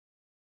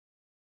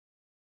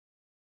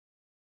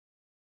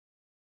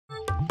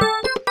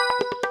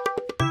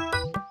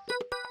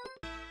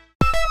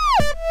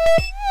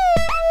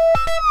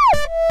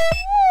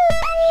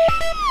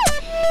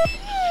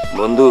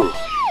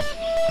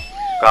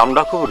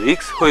কামটা খুব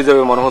রিস্ক হয়ে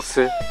যাবে মনে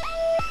হচ্ছে।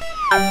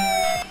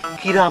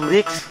 কিরাম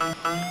রিস্ক?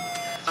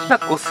 না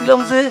করছিলাম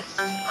যে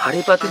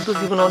হাড়ি পাতিল তো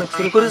জীবনে অনেক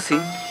চুরি করেছি,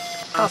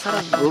 তাছাড়া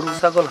গরু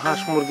ছাগল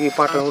হাঁস মুরগি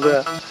পাটা মুড়া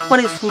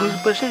মানে চুরির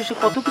পেশে এসে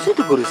কত কিছুই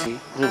তো করেছি।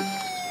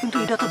 কিন্তু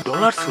এটা তো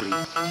ডলার চুরি,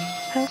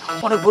 হ্যাঁ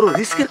অনেক বড়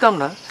রিস্কের কাম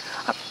না?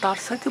 আর তার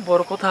সাথে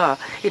বড় কথা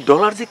এই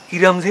ডলার যে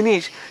কিরাম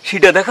জিনিস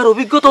সেটা দেখার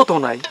অভিজ্ঞতাও তো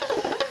নাই।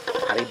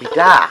 আরে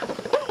বিটা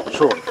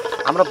শোন,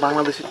 আমরা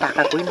বাংলাদেশের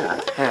টাকা কই না,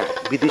 হ্যাঁ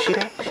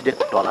বিদেশিরা সেটা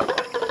ডলার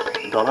কয়।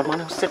 ডলার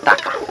মানে হচ্ছে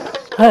টাকা।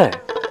 হ্যাঁ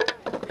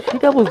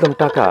সেটা বলতাম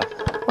টাকা,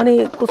 মানে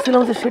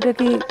করছিলাম যে সেটা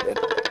কি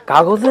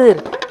কাগজের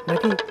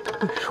নাকি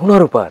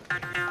সোনার উপর?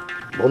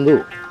 বন্ধু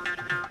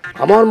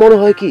আমার মনে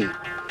হয় কি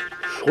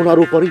সোনার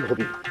উপরই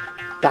হবে,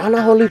 তা না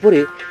হলে পরে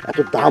এত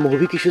দাম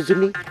হবে কিসের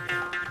জন্য?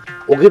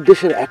 ওদের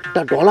দেশের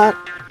একটা ডলার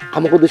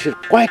আমাদের দেশের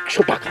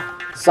কয়েকশো টাকা,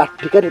 4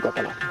 ঠিকানি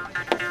কথা না।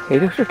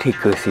 এটা একটু ঠিক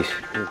করেছিস।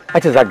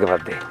 আচ্ছা যাকে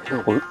বাদ দে,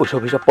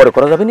 ওইসব হিসাব পরে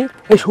করা যাবে নি।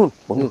 এই শুন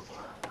বন্ধু,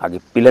 আগে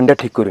প্ল্যানটা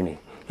ঠিক করে নি।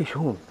 এই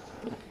শুন,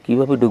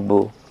 কিভাবে ঢুকবো?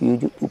 এই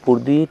যে উপর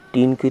দিয়ে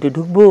টিন কেটে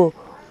ঢুকবো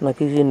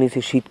নাকি যে নিচে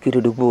শীত কেটে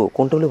ঢুকবো,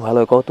 কোনটা হলে ভালো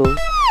হয় কত?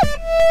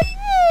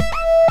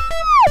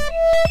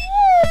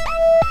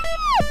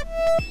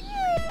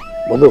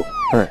 বন্ধু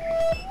হ্যাঁ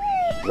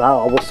যা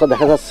অবস্থা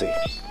দেখা যাচ্ছে,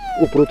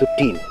 উপরে তো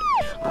টিন,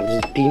 আর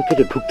যদি টিন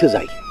কেটে ঢুকতে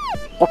যাই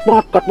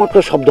কটমট কটমট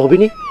করে শব্দ হবে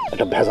নি,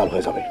 একটা ভেজাল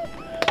হয়ে যাবে।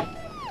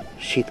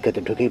 শীত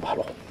কেটে ঢুকেই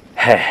ভালো।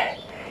 হ্যাঁ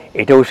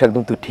এটা অবশ্য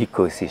একদম তুই ঠিক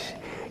করেছিস,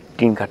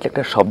 টিন কাটলে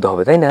একটা শব্দ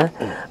হবে তাই না?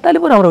 তাহলে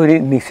পরে আমরা ওই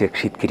নিচে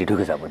শীত কেটে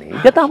ঢুকে যাবো না,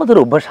 এটা তো আমাদের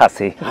অভ্যাস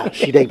আছে।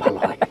 সেটাই ভালো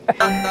হয়।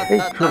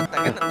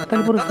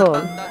 তাহলে পরে চল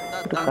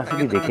একটু কাছে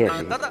গিয়ে দেখে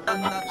আসি।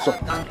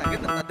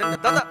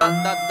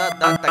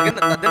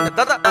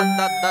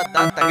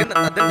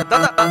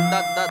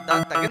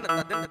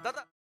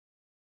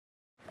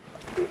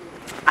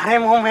 আরে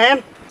মোমেন,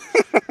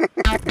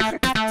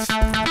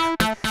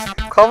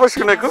 খবর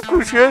শুনে খুব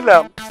খুশি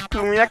হইলাম।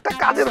 তুমি একটা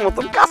কাজের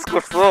মতন কাজ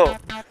করছো।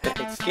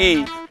 কি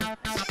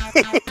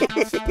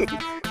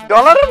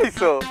ডলারে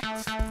নিছো?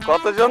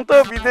 কতজন তো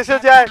বিদেশে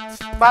যায়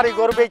বাড়ি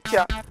ঘর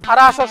বেচা, আর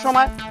আসার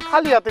সময়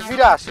খালি হাতে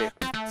ফিরে আসে।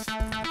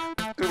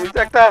 তুমি তো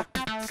একটা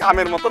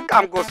কামের মতন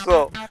কাম করছো,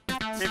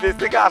 বিদেশ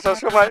থেকে আসার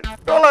সময়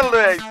ডলার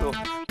লয়ে আইছো।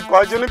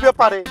 কয়জনই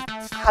ব্যাপারে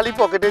খালি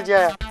পকেটে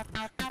যায়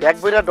এক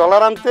বইরা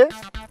ডলার আনতে।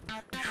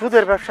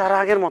 সুদের ব্যবসা আর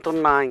আগের মতন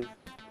নাই।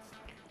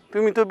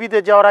 তুমি তো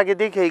বিদেশ যাওয়ার আগে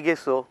দেখেই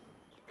গেছো,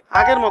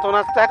 আগের মতন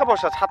আজ টাকা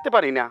পয়সা ছাড়তে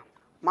পারি না।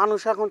 মানুষ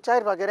এখন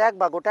 4 ভাগের 1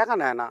 ভাগও টাকা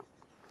নেয় না।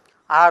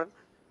 আর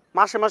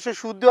মাসে মাসে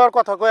সুদ দেওয়ার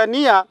কথা কয়া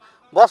নিয়া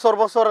বছর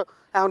বছর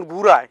এখন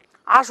ঘুরায়।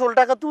 আসল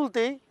টাকা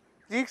তুলতেই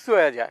রিস্ক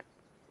হয়ে যায়।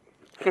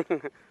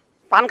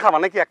 পান খাবা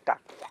নাকি একটা?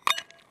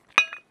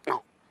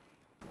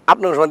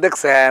 আপনার সময়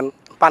দেখছেন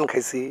পান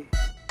খাইছি?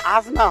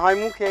 আজ না হয়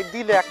মুখে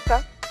দিলে একটা,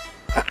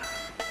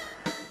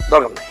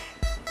 দরকার নেই।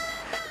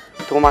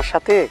 তোমার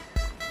সাথে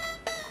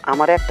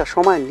আমার একটা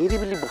সময়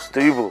নিরিবিলি বসতে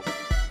হইব।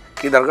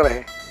 কি দরকার?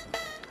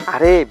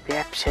 আরে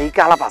ব্যবসায়িক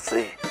আলাপ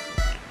আছে।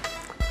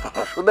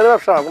 সুদের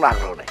ব্যবসা আমার কোনো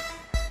আগ্রহ নেই,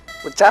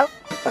 বুঝছা?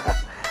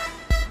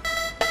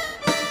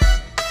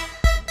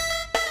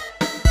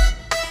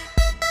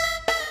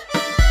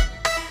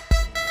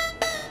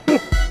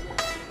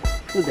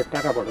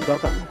 টাকা বড়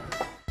দরকার নেই।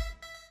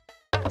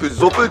 তুই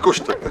যতই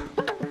কষ্ট থাকে,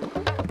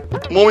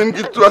 মমিন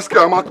কিন্তু আজকে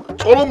আমার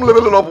চরম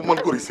লেভেলের অপমান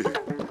করেছে।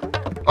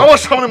 আমার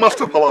সামনে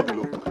মাস্টার ফালা দিল,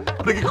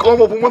 দেখি কম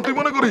অপমান তুই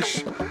মনে করিস?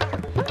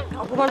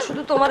 অপমান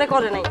শুধু তোমারে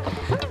করে নাই,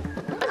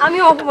 আমি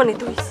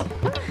অপমানিত হয়েছি।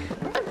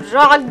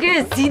 রাগে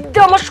জিদ্দে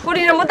আমার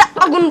শরীরের মধ্যে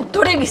আগুন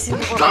ধরে গেছে।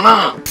 জানা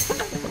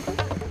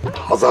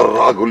হাজার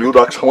রাগ হলেও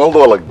রাগ সামাল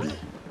দেওয়া লাগবে।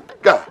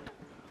 কা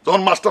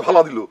যখন মাস্টার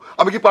ফালা দিল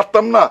আমি কি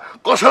পারতাম না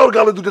কষাওর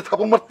গালে 2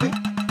 থাপড় মারতে?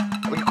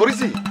 আমি কি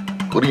করেছি?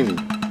 করিনি।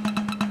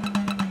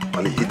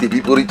 মানে হিতে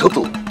বিপরীত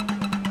হতো।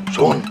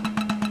 শোন,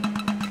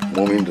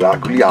 মমিন রাগ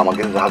হলি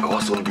আমাকে রাগ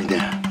হওয়া চলবি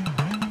না।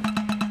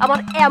 আমার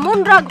এমন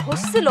রাগ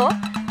হচ্ছিল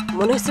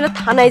মনে হচ্ছিল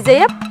থানায়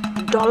যাইয়া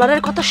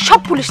ডলারের কথা সব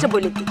পুলিশে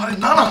বলে দিই। আরে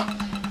না না,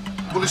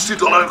 পুলিশ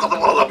ডলারের কথা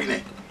বলা যাবি না।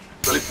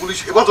 তাহলে পুলিশ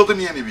হেফাজতে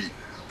নিয়ে নিবি,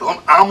 তখন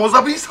আমও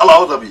যাবি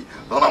সালাও যাবি,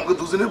 তখন আমাকে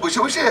দুজনের বসে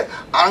বসে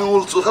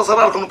আঙুল চোখা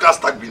ছাড়া আর কোনো কাজ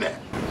থাকবি না।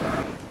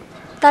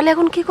 তাহলে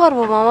এখন কি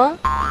করবো মামা?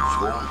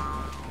 শোন,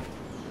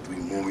 তুই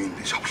মমিন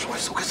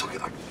সবসময় চোখে চোখে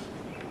রাখবি,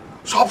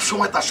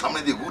 সবসময় তার সামনে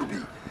দিয়ে ঘুরবি,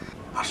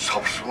 আর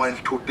সবসময়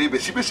ঠোঁটে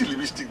বেশি বেশি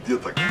লিপস্টিক দিয়ে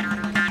থাকবি।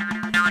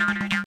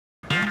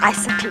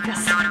 আচ্ছা ঠিক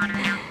আছে।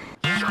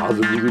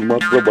 সাজগুজির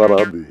মাত্রা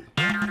বাড়াবে,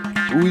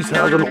 তুই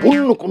ছাড়া যেন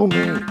অন্য কোনো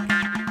মেয়ে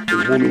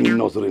মমিনের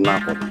নজরে না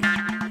পড়ে।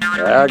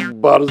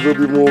 একবার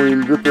যদি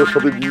মমিনকে তোর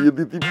সাথে বিয়ে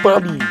দিতে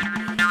পারি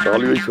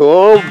তাহলে ওই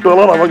সব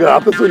ডলার আমাকে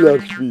হাতে চলে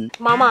আসবি।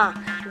 মামা,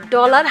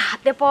 ডলার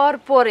হাতে পাওয়ার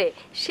পরে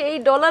সেই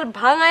ডলার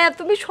ভাঙায়া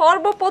তুমি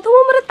সর্বপ্রথম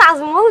আমার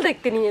তাজমহল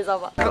দেখতে নিয়ে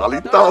যাবা। খালি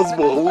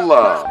তাজমহল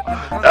না,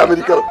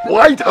 আমেরিকার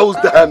হোয়াইট হাউস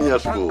দেখা নিয়ে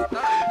আসবো।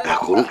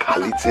 এখন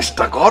খালি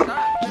চেষ্টা কর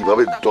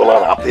কিভাবে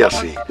ডলার হাতে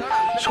আসে।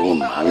 শোন,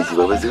 আমি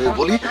যেভাবে যেভাবে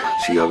বলি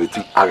সেভাবে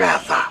তুই আগায়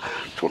যা।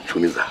 শোন,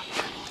 শুনে যা।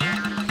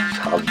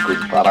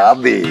 সাজগোজ বাড়া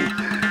দে,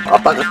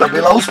 পাতা কাটা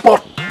ব্লাউজ পর,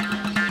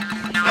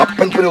 হাফ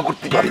প্যান্ট পরেও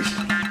করতে পারিস,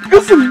 ঠিক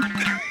আছে?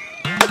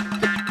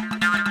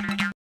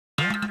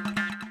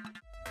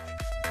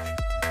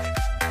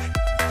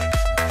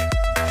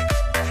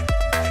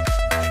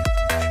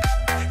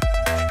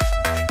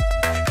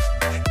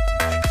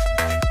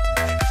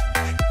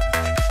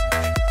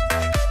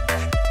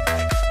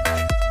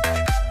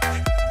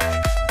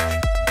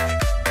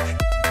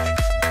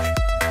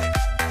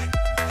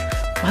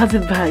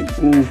 হাজির ভাই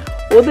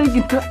ওদের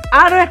কিন্তু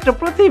আরো একটা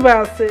প্রতিভা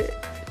আছে।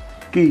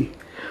 কি?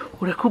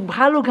 ওরা খুব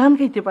ভালো গান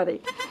গাইতে পারে।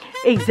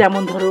 এই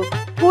যেমন ধরো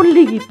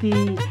পল্লী গীতি,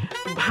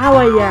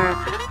 ভাওয়াইয়া,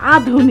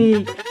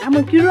 আধুনিক,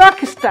 এমনকি রক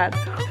স্টার।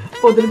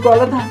 ওদের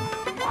গলাধা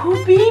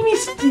খুবই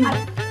মিষ্টি।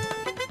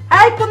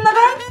 এই কন্যা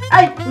গান,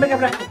 এই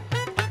মেকআপ রাখো,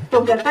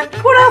 তোমরা একটা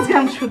কোরাস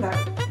গান শোনাও।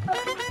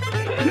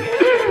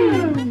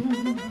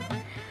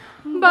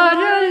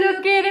 বড়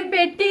লোকের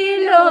বেটি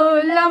লো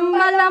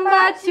লম্বা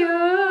লম্বা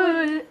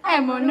চুল,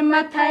 এমন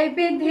মাথায়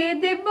বেঁধে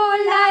দেব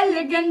লাল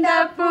গেন্দা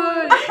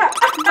ফুল।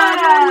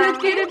 বড়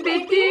লোকের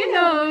বেটি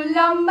লো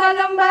লম্বা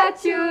লম্বা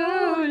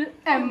চুল,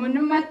 এমন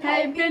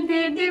মাথায়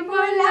বেঁধে দেব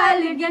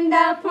লাল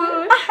গেন্দা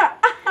ফুল।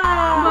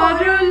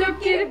 বড়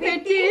লোকের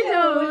বেটি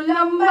লো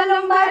লম্বা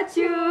লম্বা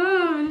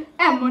চুল,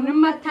 এমন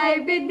মাথায়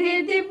বেঁধে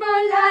দেব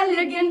লাল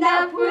গেন্দা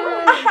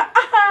ফুল।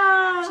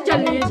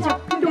 চলে ঝক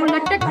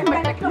ढोलक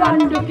मटक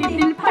रंडो के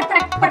दिल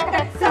फटक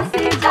फटक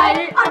ससे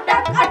जाए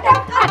अटक अटक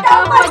अटा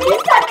बजी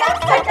सटक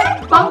सटक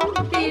बम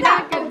तेरा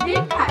कर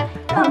देखा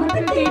कमर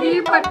तेरी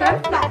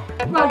बटरफ्लाई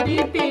बॉडी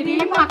तेरी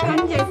माखन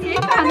जैसे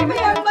कान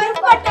में अंबर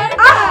बटर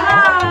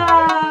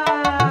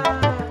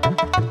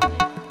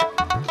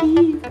কি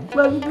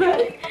বলবে?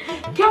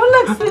 কেমন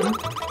লাগছে?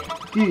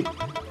 কি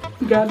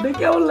গানটা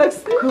কেমন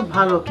লাগছে? খুব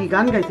ভালো। কি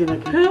গান গাইছে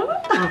নাকি?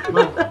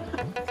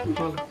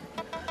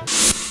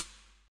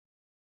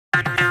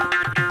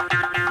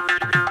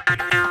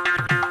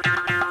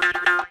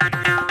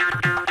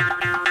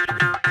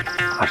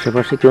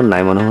 আশেপাশে কেউ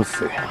নাই মনে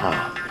হচ্ছে।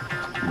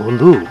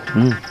 বন্ধু,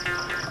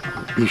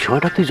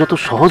 বিষয়টা তুই যত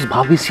সহজ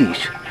ভাবিছিস,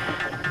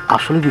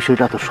 আসলে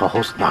বিষয়টা এত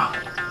সহজ না।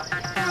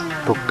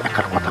 তো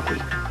একটা কথা কই,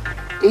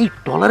 এই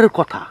ডলারের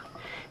কথা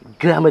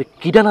গ্রামের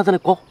কিডা না জানে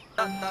ক।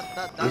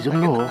 এই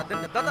জন্য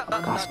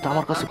কাজটা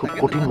আমার কাছে খুব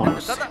কঠিন মনে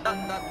হচ্ছে।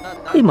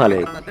 এই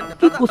মালিক,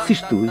 কি করছিস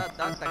তুই?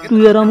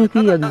 তুই আর আমি কি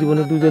এক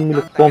জীবনে দুজন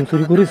মিলে কম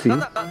চুরি করেছি?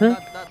 হ্যাঁ,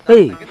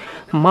 এই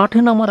মাঠে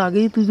নামার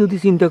আগেই তুই যদি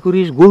চিন্তা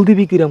করিস গোল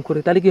দিবি কিরাম করে,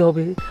 তাহলে কি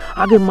হবে?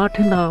 আগে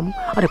মাঠে নাম,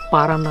 আরে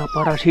পারা না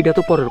পারা সেটা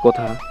তো পরের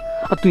কথা।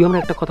 আর তুই আমার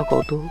একটা কথা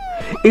কত,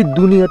 এই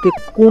দুনিয়াতে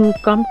কোন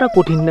কামটা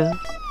কঠিন না?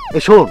 এ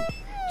শোন,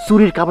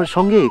 চুরির কামের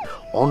সঙ্গে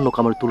অন্য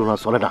কামের তুলনা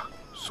চলে না।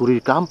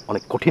 চুরির কাম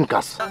অনেক কঠিন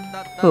কাজ।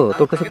 ও,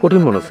 তোর কাছে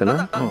কঠিন মনে হচ্ছে না?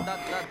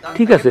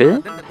 ঠিক আছে,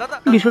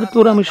 বিষয়টা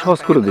তোর আমি সহজ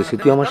করে দিয়েছি,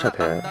 তুই আমার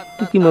সাথে আয়।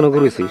 তুই কি মনে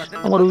করেছিস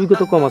আমার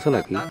অভিজ্ঞতা কম আছে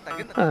নাকি?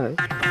 আয়।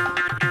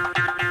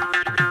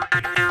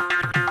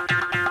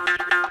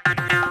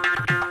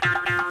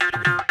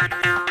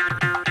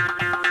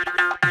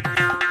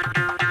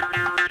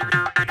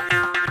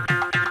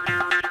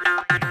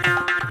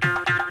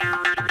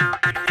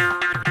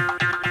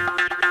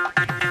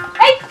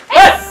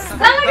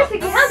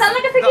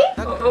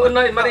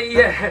 মানে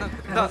ইয়ে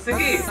হচ্ছে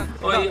কি,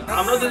 ওই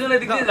আমরা দুজনে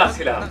দিক দিয়ে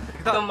যাচ্ছিলাম,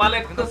 তো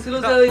মালিক তো ছিল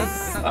যে ওই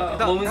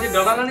মমিন যে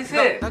ডলার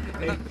আনিছে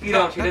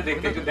কিরাম সেটা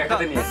দেখতে একটু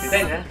দেখাতে নিয়েছি,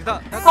 তাই না?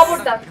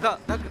 খবরদার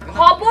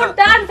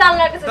খবরদার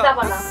জানলার কাছে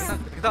যাবা না।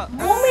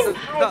 মুমিন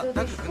ভাই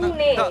যদি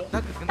শুনে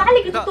তাহলে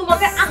কিন্তু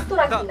তোমাকে আস্ত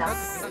রাখি না।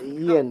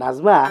 ইয়ে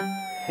নাজমা,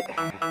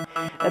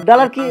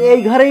 ডলার কি এই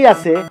ঘরেই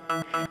আছে?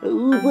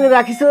 উপরে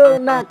রাখিছো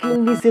না কি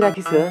নিচে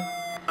রাখিছো?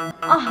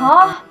 আহা,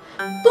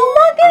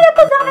 তোমাকে এত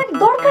জানার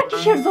দরকার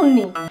কিসের জন্য?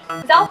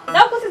 যাও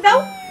যাও কাছে যাও,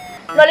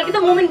 নলে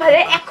কিন্তু মুমিন ভাইরে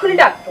এক্ষুনি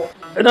ডাকবো।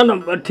 না না,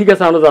 ঠিক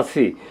আছে, আমরা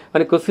যাচ্ছি।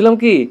 মানে করছিলাম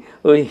কি,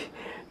 ওই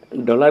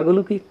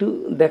ডলারগুলো কি একটু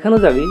দেখানো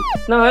যাবে?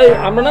 না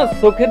আমরা না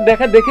চোখের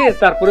দেখা দেখে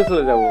তারপরে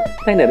চলে যাব,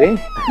 তাই না রে?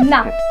 না,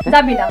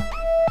 যাবি না।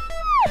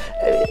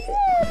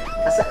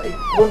 আচ্ছা,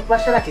 কোন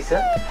পাশে রাখিছো?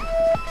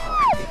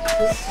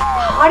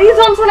 ভারী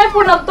যন্ত্রণায়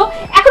পড়লাম তো,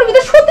 এখন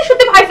কিন্তু সত্যি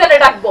সত্যি ভাইজানে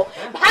ডাকবো।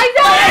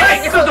 ভাইজান!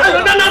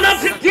 না না না,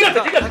 ঠিক আছে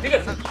ঠিক আছে ঠিক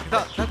আছে।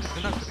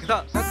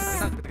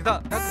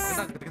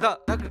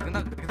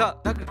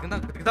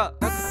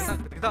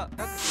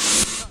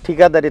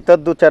 ঠিকাদারি তো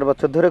 2-4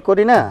 বছর ধরে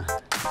করি না,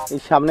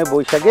 এই সামনে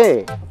বৈশাখে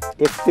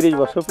 31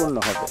 বছর পূর্ণ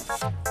হবে।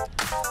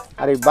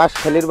 আর এই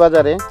বাঁশখালীর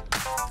বাজারে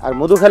আর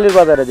মধুখালীর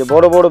বাজারে যে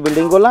বড় বড়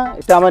বিল্ডিংগুলো,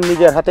 এটা আমার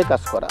নিজের হাতে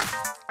কাজ করা।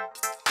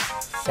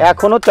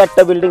 এখনো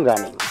 4টা বিল্ডিং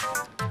রানিং।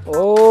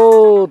 ও,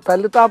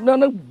 তাহলে তো আপনি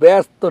অনেক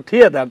ব্যস্ত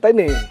ঠিকাদার, তাই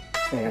না?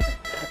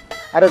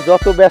 আরে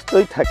যত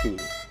ব্যস্তই থাকি,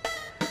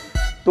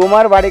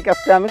 তোমার বাড়ির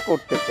কাজটা আমি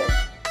করতে চাই।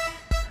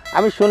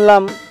 আমি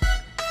শুনলাম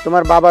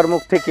তোমার বাবার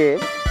মুখ থেকে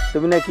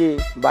তুমি নাকি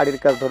বাড়ির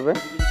কাজ ধরবে।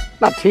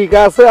 না ঠিক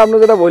আছে, আপনি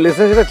যেটা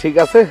বলেছেন সেটা ঠিক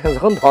আছে,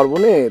 যখন ধরবো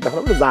নে তখন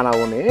আপনি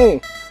জানাবো নে।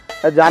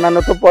 জানানো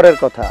তো পরের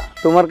কথা,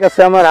 তোমার কাছে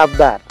আমার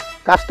আবদার,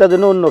 কাজটা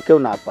যেন অন্য কেউ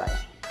না পায়।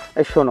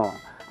 এই শোনো,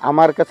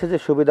 আমার কাছে যে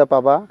সুবিধা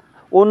পাবা,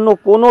 অন্য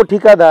কোনো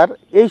ঠিকাদার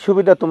এই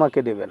সুবিধা তোমাকে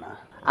দেবে না।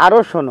 আরও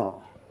শোনো,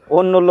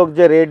 অন্য লোক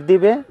যে রেট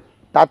দিবে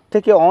তার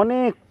থেকে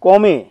অনেক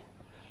কমে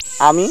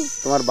আমি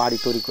তোমার বাড়ি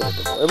তৈরি করে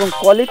দেবো, এবং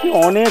কোয়ালিটি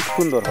অনেক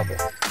সুন্দর হবে।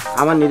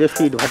 আমার নিজস্ব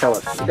ইট ভাটাও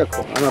আছে, দেখো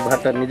আমার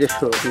ভাটার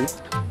নিজস্ব ইট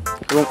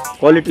এবং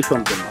কোয়ালিটি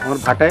সম্পূর্ণ। আমার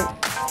ভাটায়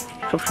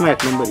সবসময়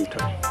 1 নম্বর ইট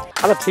হয়।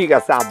 আচ্ছা ঠিক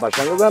আছে, আব্বার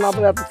সঙ্গে যখন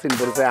আপনার এত চিন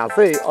পরিচয়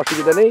আছে,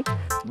 অসুবিধা নেই।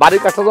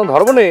 বাড়ির কাজটা যখন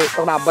ধরবো নে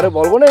তখন আব্বারে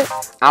বলবো নে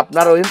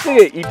আপনার ওই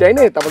থেকে ইটাই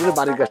নে, তারপরে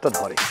বাড়ির কাজটা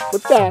ধরে,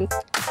 বুঝছেন?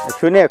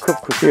 শুনে খুব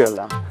খুশি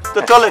হলাম। তো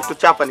চলো একটু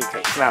চা পানি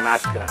খাই। না না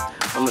আজকে না,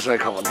 অন্য সময়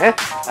খাবো না। হ্যাঁ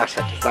আচ্ছা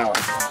আসসালামু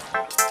আলাইকুম।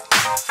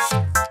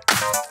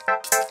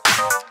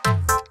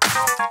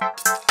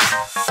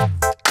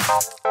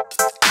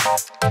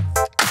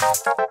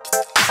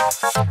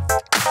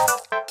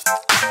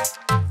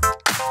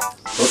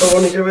 ছোট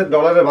বোন হিসেবে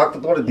ডলারের ভাগ তো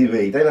তোমার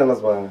দিবেই, তাই না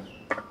নাজমা?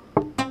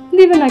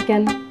 দিবে না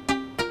কেন?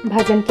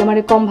 ভাইজান কি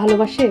আমারে কম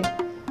ভালোবাসে?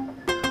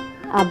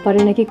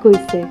 আব্বারে নাকি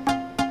কইছে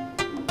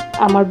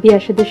আমার বিয়া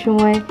শাদীর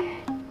সময়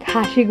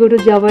খাসি গরু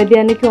জবাই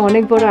দেয়া নাকি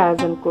অনেক বড়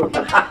আয়োজন করবে।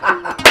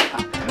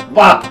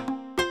 বাহ,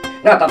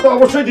 না তা তো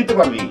অবশ্যই দিতে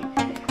পারবি।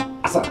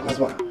 আচ্ছা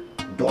নাজমা,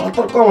 ডলার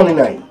তোর কমানি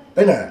নাই,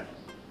 তাই না?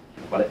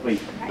 মানে ওই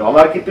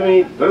ডলার কি তুমি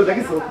ধরে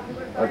দেখেছো?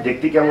 আর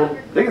দেখতে কেমন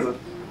দেখেছো?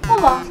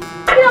 ওমা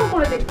কিরম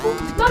করে দেখবো?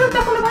 ডলারটা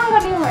কোনো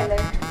ভাঙানি হয় না।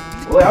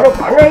 ওই আরো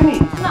ভাঙায়নি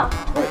না।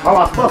 ওই খাও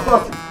আস্তে আস্তে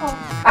আস্তে।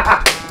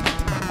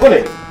 কোনে?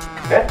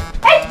 হ্যাঁ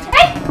এই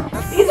এই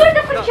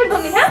ভিতরেটা ফিনিশার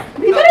দনি, হ্যাঁ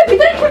ভিতরে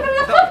ভিতরে ছোটন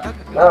না তো?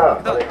 না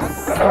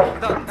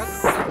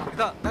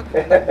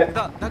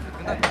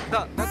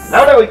না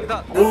না ওই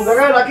কোন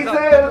জায়গায়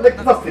রাখিছে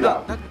দেখতে চাচ্ছিলাম।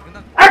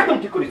 একদম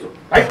ঠিক করিছো।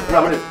 টাইট না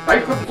মানে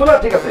টাইট করছো না,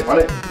 ঠিক আছে।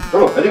 মানে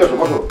চলো এদিকে আসো,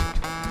 বসো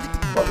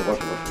বসো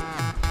বসো বসো।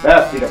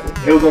 হ্যাঁ ঠিক আছে,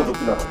 কেউ যেন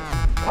ঢুকতে না পারে।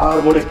 আর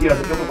মনে কি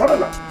আছে কেউ তো পারে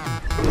না।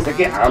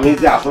 এটাকে আমি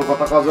যে আসল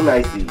কথা কওয়ার জন্য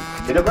আইছি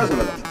সেটা কয়েছে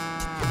না।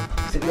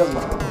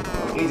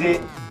 এই যে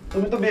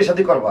তুমি তো বিয়ে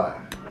শাদী করবা,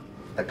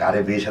 তা কারে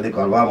বিয়ে শাদী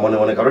করবা মনে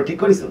মনে করো ঠিক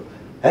করিছো?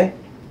 হ্যাঁ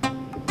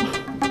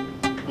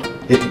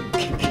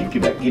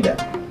কিডা কিডা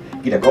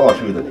কিডা কোনো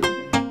অসুবিধা নেই।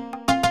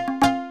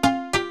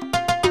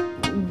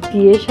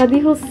 বিয়ে শাদী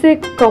হচ্ছে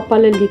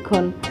কপালে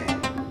লিখন,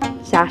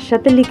 যার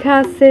সাথে লেখা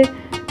আছে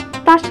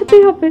তার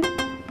সাথেই হবে।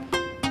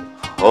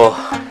 ও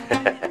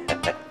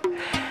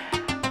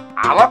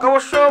আমাকে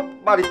অবশ্য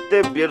বাড়িতে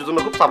বিয়ের জন্য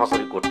খুব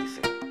চাপাচাপি করতেছে,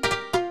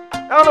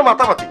 এখনো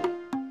মাথাপাতি নেই।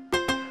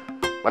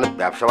 মানে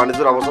ব্যবসা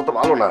বাণিজ্যের অবস্থা তো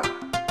ভালো না।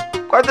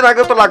 কয়েকদিন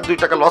আগে তো লাখ 2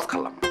 টাকা লস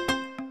খেলাম।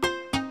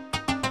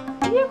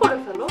 বিয়ে করে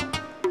ফেলো,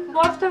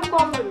 বয়সটা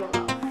কম হইল না।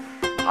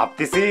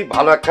 ভাবতেছি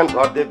ভালো একখান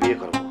ঘর দিয়ে বিয়ে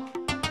করবো।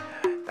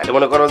 তাহলে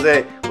মনে করো যে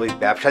ওই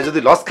ব্যবসায় যদি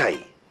লস খাই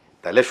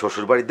তাহলে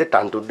শ্বশুর বাড়িতে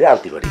টান টুন দিয়ে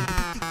আনতে পারি।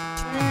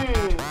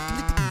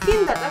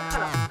 চিন্তাটা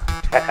খারাপ।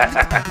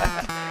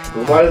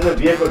 তোমার যে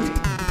বিয়ে করবি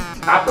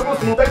তার তো কোনো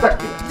চিন্তাই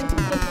থাকবে না,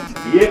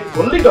 বিয়ে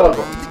করলেই ডলার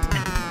পাবি।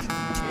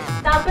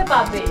 তাতে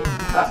পাবে।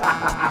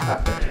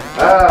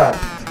 হ্যাঁ,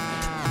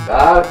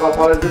 কার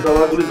কপালে যে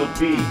ডলারগুলি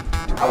জুটবি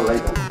আল্লাহ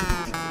জানে।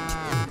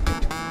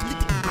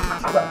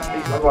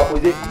 ওই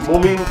যে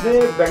মমিন যে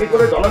ব্যাগে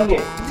করে ডলার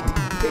নিয়ে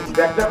এই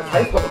ব্যাগটার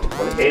সাইজ কত?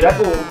 মানে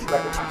এইরকম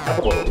এত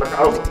বড় না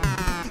আরো বড়?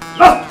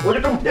 ওটা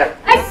একটু দেখ।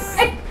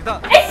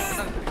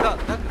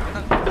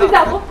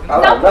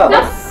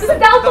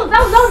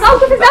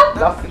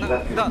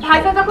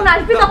 ভাইটা যখন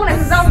আসবে তখন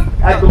একটু যাও।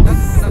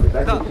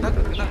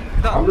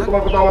 আমি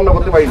তোমার কথা অমান্য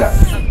করতে পারি না।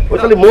 ওই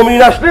তাহলে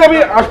মমিন আসলে আমি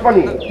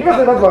আসবানি, ঠিক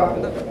আছে দাদা?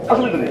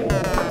 অসুবিধা নেই,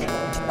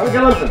 আমি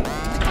গেলাম।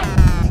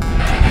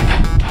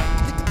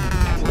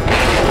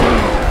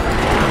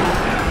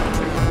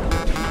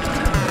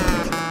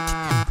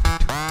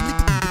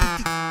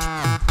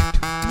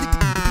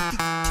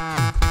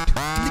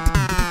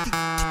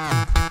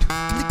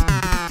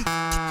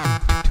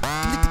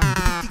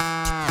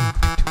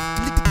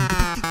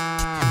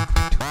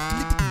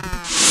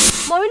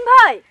 মমিন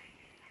ভাই,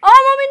 ও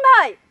মমিন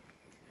ভাই,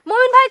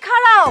 মমিন ভাই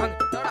খাড়াও।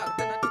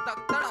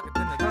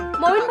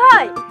 মমিন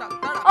ভাই,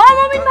 ও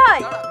মমিন ভাই,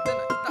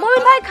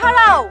 মমিন ভাই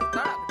খাড়াও।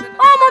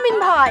 ও মমিন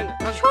ভাই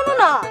শোনো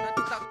না,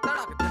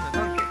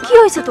 কি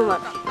হয়েছে তোমার?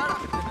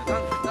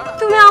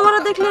 তুমি আমারও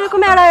দেখলে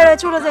এরকম এড়ায় এড়ায়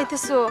চলে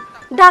যাইতেছো,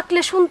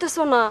 ডাকলে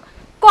শুনতেছো না,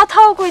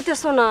 কথাও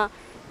কইতেছো না।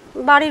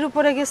 বাড়ির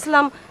উপরে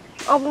গেছিলাম,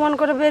 অপমান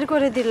করে বের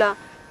করে দিলা।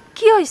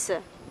 কি হয়েছে?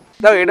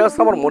 দেখো এটা হচ্ছে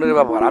আমার মনের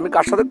ব্যাপার। আমি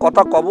কার সাথে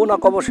কথা কব না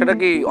কব সেটা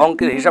কি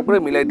অঙ্কের হিসাব করে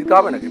মিলাই দিতে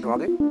হবে নাকি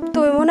তোমাকে?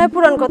 তুমি মনে হয়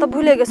পুরান কথা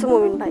ভুলে গেছো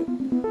মমিন ভাই।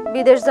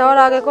 বিদেশ যাওয়ার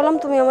আগে কলম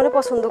তুমি আমারে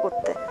পছন্দ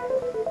করতে,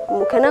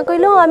 মুখে না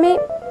কইলেও আমি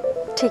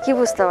ঠিকই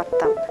বুঝতে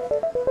পারতাম।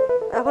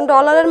 এখন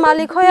ডলারের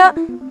মালিক হইয়া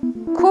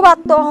খুব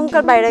আত্ম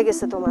অহংকার বাইরে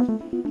গেছে তোমার।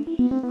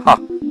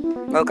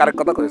 হ্যাঁ কারেক্ট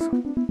কথা কইছো।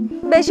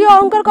 বেশি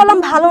অহংকার করলাম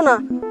ভালো না,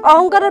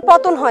 অহংকারের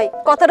পতন হয়,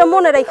 কথাটা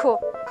মনে রাখো।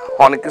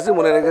 অনেক কিছু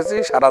মনে রেখেছি,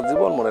 সারা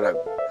জীবন মনে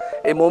রাখবো।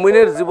 এই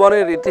মমিনের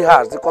জীবনের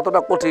ইতিহাস যে কতটা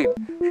কঠিন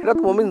সেটা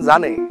তো মমিন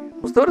জানে,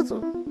 বুঝতে পেরেছো?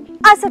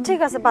 আচ্ছা ঠিক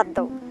আছে বাদ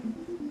দাও।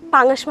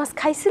 পাঙ্গাস মাছ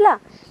খাইছিলা?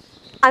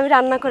 আমি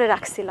রান্না করে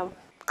রাখছিলাম।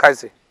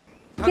 খাইছি।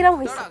 কিরম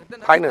হয়েছে?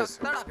 ফাইন হয়েছে।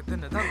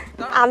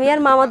 আমি আর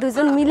মামা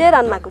দুজন মিলে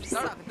রান্না করছি।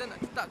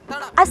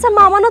 আচ্ছা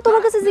মামা না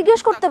তোমার কাছে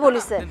জিজ্ঞেস করতে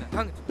বলিছে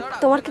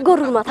তোমার কি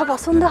গরুর মাথা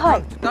পছন্দ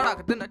হয়?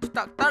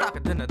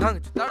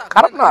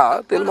 খারাপ না,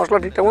 তেল মশলা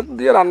ঠিকঠাক মতো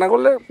দিয়ে রান্না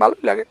করলে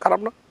ভালোই লাগে,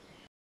 খারাপ না।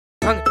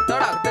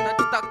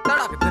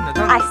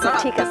 আচ্ছা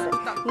ঠিক আছে,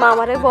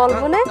 মামারে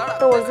বলবো না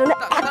তোমার জন্য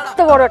এত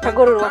বড় একটা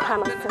গরুর মাথা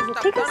আনাচ্ছে,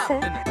 ঠিক আছে?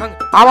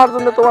 আমার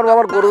জন্য তোমার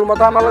বাবার গরুর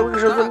মাথা আনা লাগবে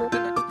কিসের জন্য?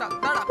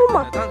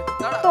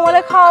 তোমারে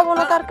খাওয়াবো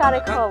না তার কারে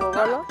খাওয়াবো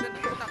বলো?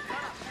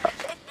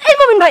 এই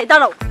মমিন ভাই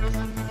দাঁড়াও,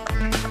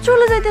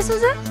 চলে যাইতেছো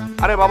যে?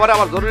 আরে বাবারে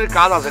আমার জরুরি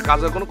কাজ আছে,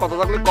 কাজের কোনো কথা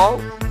থাকলে কও,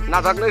 না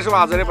থাকলে এসব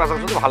আজারে পেশার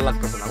সাথে ভালো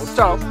লাগতেছে না,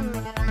 বুঝছো?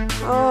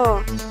 ও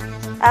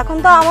এখন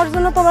তো আমার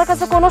জন্য তোমার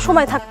কাছে কোনো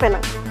সময় থাকবে না,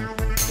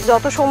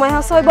 যত সময়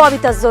আছে ওই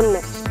ববিতার জন্য।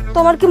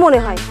 তোমার কি মনে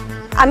হয়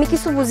আমি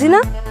কিছু বুঝি না?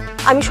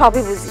 আমি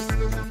সবই বুঝি।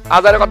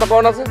 আজারের কথা কো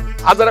না, আছে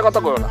আজারের কথা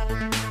কো না,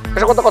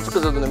 এসব কথা কষ্ট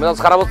কিছু দিন মেজাজ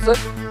খারাপ হচ্ছে।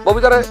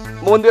 ববিতারে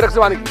মন দিয়ে রাখছে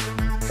মানে কি?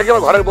 সে কি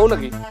আমার ঘরের বউ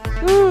নাকি?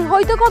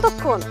 হয়তো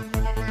কতক্ষণ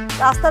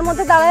রাস্তার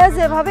মধ্যে দাঁড়ায়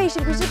যেভাবে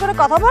ইসির ফিসির করে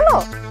কথা বলো,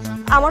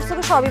 আমার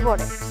চোখে সবই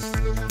পড়ে।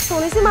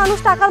 শুনেছি মানুষ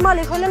টাকার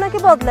মালিক হলে নাকি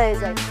বদলায়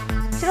যায়,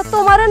 সেটা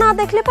তোমারে না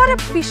দেখলে পরে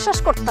বিশ্বাস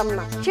করতাম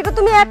না, সেটা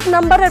তুমি 1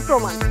 নাম্বারের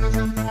প্রমাণ।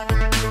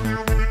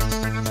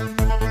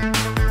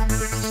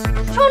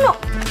 শোনো,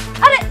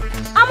 আরে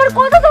আমার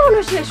কথা তো হলো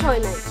শেষ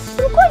হয় নাই,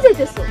 তুমি কই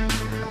যাইতেছো?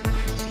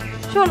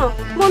 শোনো,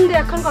 মন দিয়ে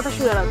এখন কথা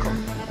শুনে রাখো।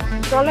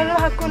 ডলারের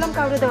ভাগ করলাম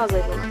কাউকে দেওয়া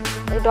যাবে না।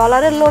 এই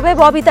ডলারের লোভে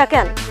ববিতা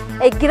কেন,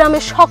 এই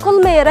গ্রামের সকল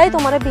মেয়েরাই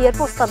তোমার বিয়ের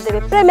প্রস্তাব দেবে,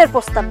 প্রেমের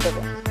প্রস্তাব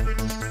দেবে।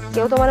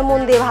 কেউ তোমার মন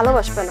দিয়ে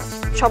ভালোবাসবে না,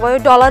 সবাই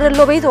ওই ডলারের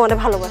লোভেই তোমার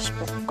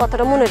ভালোবাসবে।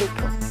 কথাটা মনে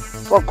রেখো।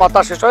 তোর কথা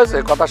শেষ হয়েছে?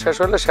 কথা শেষ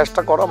হলে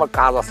শেষটা করো, আমার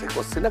কাজ আছে।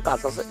 করছি না,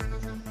 কাজ আছে।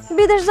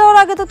 বিদেশ যাওয়ার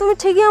আগে তো তুমি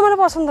ঠিকই আমার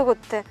পছন্দ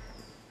করতে,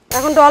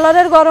 এখন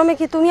ডলারের গরমে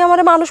কি তুমি আমার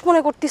মানুষ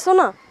মনে করতেছো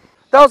না?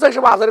 তাও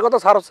এইসব আজের কথা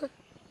ছাড়ছে,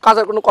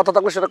 কাজের কোনো কথা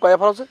থাকলে সেটা কয়ে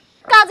ফেলছে।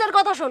 কাজের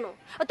কথা শোনো,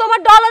 তোমার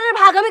ডলারের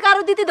ভাগ আমি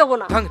কারো দিতে দেবো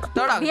না।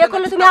 বিয়ে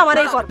করলে তুমি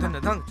আমারই করবে।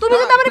 তুমি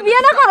যদি আমার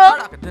বিয়ে না করো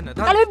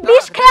তাহলে আমি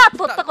বিষ খেয়ে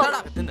আত্মহত্যা করব।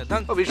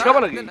 বিষ খাবো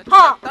নাকি?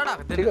 হ্যাঁ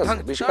ঠিক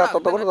আছে, বিষ খেয়ে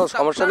আত্মহত্যা করো,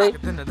 সমস্যা নেই।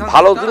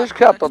 ভালো জিনিস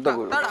খেয়ে আত্মহত্যা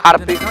করো। আর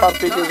পিক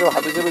এইসব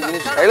হাবিজাবি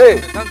জিনিস খাইলে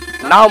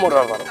নাও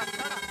মরার পারো।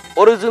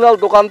 অরিজিনাল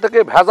দোকান থেকে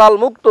ভেজাল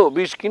মুক্ত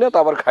বিষ কিনে তো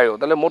আবার খাইও,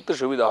 তাহলে মরতে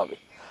সুবিধা হবে।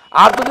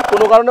 আর যদি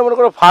কোনো কারণে মনে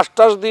করো ফার্স্ট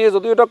টাস দিয়ে,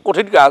 যদি এটা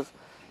কঠিন কাজ,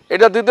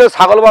 এটা দিতে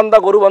ছাগল বান্ধা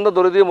গরু বান্ধা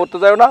দড়ি দিয়ে মরতে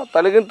যায় না,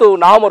 তাহলে কিন্তু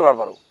নাও মরবার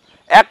পারো।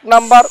 1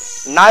 নাম্বার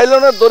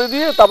নাইলনের দড়ি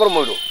দিয়ে তারপর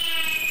মরো।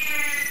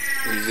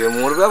 যে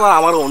মরবে আবার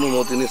আমার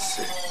অনুমতি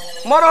নিচ্ছে।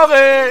 মরো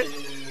গে,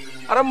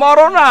 আরে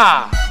মরো না।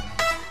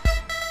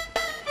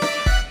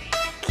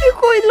 কি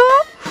কইলো?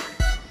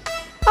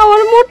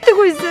 আমার মরতে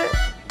কইছে।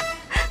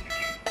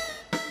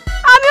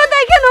 আমিও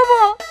দেখে নেবো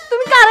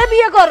তুমি কারে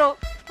বিয়ে করো।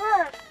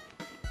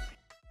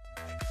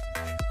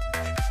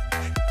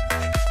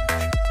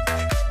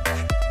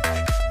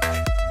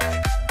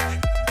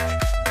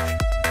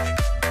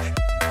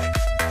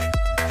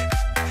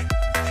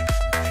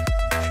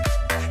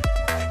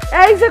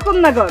 এই যে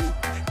কন্যাগণ,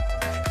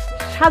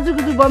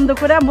 সাজুগুজু বন্ধ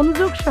করে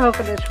মনোযোগ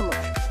সহকারে শোনো।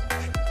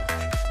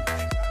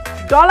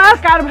 ডলার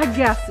কার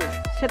ভাগ্যে আছে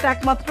সেটা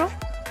একমাত্র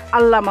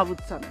আল্লাহ মাবুদ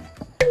জানে।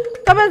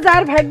 তবে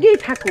যার ভাগ্যেই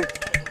থাকুক,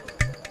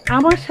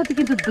 আমার সাথে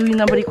কিন্তু 2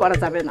 নম্বরই করা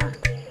যাবে না।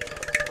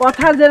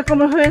 কথা যেরকম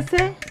হয়েছে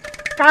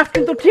কাজ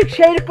কিন্তু ঠিক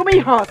সেই রকমই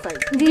হওয়া চাই।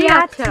 জি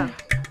আচ্ছা।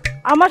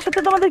 আমার সাথে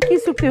তোমাদের কি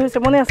চুক্তি হয়েছে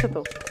মনে আছে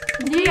তো?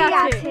 জি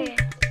আছে।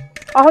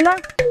 অহনা,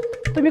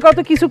 তুমি কত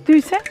কি চুক্তি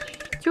হয়েছে?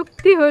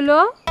 চুক্তি হলো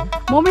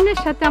মমিনের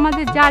সাথে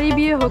আমাদের যারই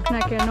বিয়ে হোক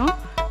না কেন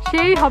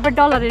সেই হবে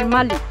ডলারের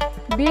মালিক।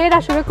 বিয়ের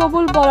আসরে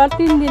কবুল বলার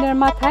 3 দিনের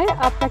মাথায়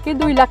আপনাকে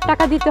 2 লাখ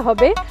টাকা দিতে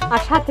হবে,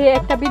 আর সাথে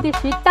একটা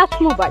বিদেশি টাচ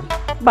মোবাইল।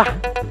 বাহ,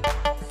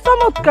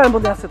 চমৎকার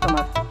মনে আছে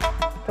তোমার।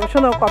 তবে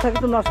শোনো, কথা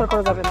কিন্তু নষ্ট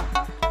করা যাবে না।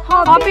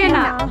 হবে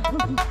না।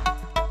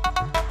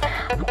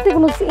 আপনি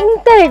কোনো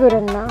চিন্তাই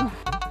করেন না,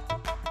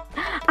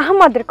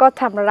 আমাদের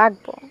কথা আমরা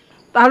রাখবো।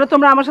 তাহলে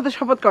তোমরা আমার সাথে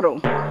শপথ করো।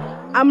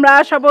 আমরা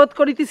শপথ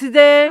করিতেছি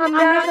যে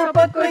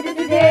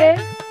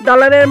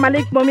ডলারের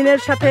মালিক মমিনের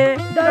সাথে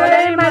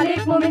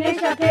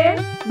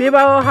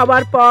বিবাহ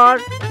হবার পর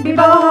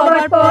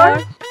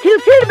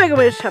খিলখিল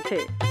বেগমের সাথে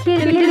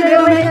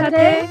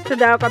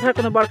দেওয়া কথার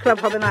কোনো বরখলাপ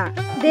হবে না।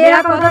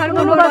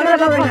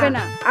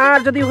 আর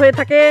যদি হয়ে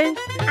থাকে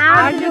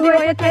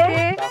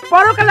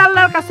পরকালে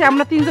আল্লাহর কাছে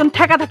আমরা 3 জন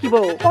ঠেকা থাকিব।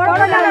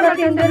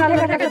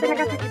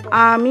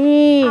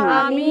 আমিন।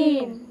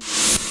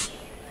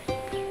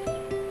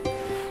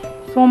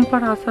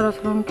 চম্পার আচার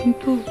আচরণ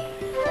কিন্তু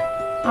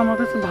আমার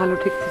কাছে ভালো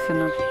ঠেকতেছে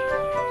না।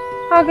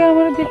 আগে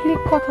আমার দেখলি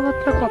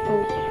কথাবার্তা কত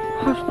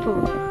হাসতো,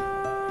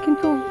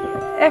 কিন্তু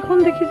এখন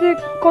দেখি যে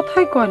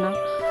কথাই কয় না।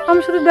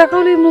 আমার সাথে দেখা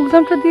হলে মুখ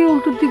ঝামটা দিয়ে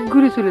উল্টো দিক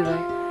ঘুরে চলে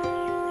যায়।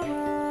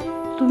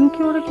 তুমি কি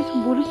ওরা কিছু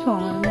বলেছো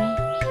আমার মেয়ে?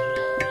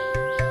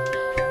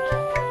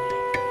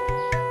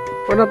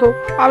 ওটা তো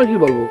আমি কি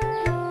বলবো,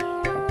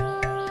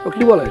 ও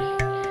কি বলে?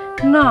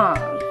 না,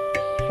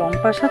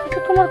 চম্পার সাথে তো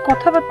তোমার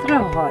কথাবার্তা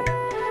হয়,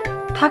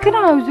 থাকে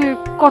না ওই যে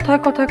কথায়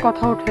কথায়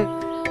কথা ওঠে।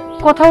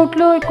 কথা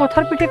উঠলে ওই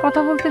কথার পিঠে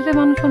কথা বলতে যে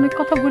মানুষ অনেক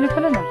কথা বলে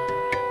ফেলে না,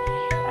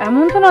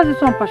 এমন তো না যে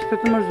চম্পার সাথে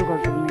তোমার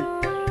যোগাযোগ নেই।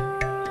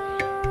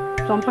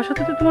 চম্পার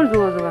সাথে তো তোমার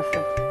যোগাযোগ আছে,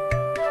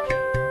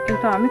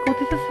 কিন্তু আমি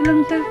কথা চাচ্ছিলাম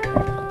যে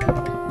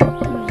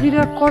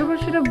যেটা করবে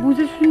সেটা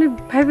বুঝে শুনে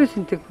ভেবে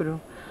চিন্তে করো।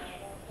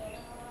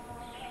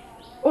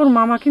 ওর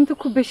মামা কিন্তু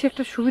খুব বেশি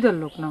একটা সুবিধার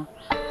লোক না।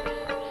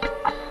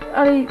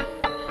 আর এই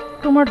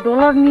তোমার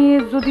ডলার নিয়ে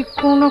যদি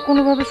কোনো না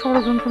কোনোভাবে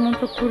ষড়যন্ত্র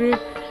মন্ত্র করে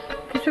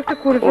কিছু একটা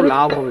করে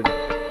লাভ হবে না,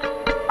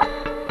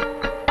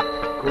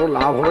 কোনো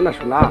লাভ হবে না।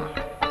 শোনা,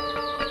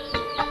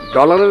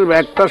 ডলারের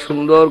ব্যাগটা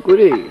সুন্দর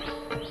করে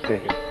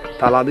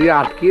তালা দিয়ে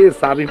আটকিয়ে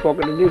চাবি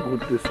পকেটে নিয়ে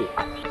ঘুরতেছে।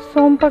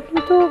 চম্পা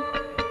কিন্তু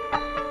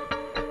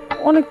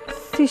অনেক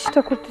চেষ্টা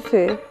করতেছে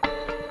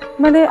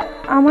মানে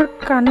আমার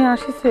কানে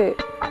আসিছে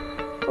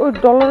ওই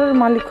ডলারের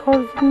মালিক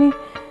হওয়ার জন্য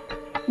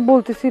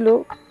বলতেছিল,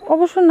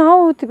 অবশ্য নাও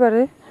হতে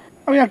পারে।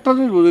 আমি একটা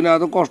জিনিস বুঝি না,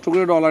 এত কষ্ট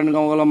করে ডলার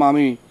ইনকাম করলাম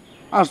আমি,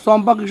 আর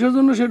চম্পা কিসের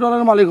জন্য সেই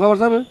ডলারের মালিক হওয়া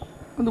যাবে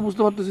আমি তো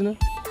বুঝতে পারতেছি না।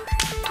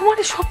 তোমার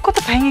সব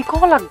কথা ভেঙে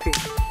কওয়া লাগবে,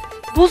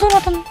 বুঝো না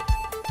তুমি?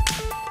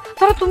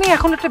 ধরো তুমি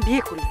এখন একটা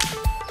বিয়ে করলে,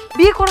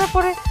 বিয়ে করার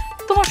পরে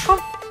তোমার সব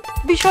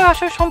বিষয়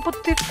আশয়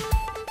সম্পত্তির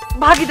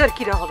ভাগিদার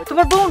কিরা হবে?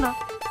 তোমার বউ না?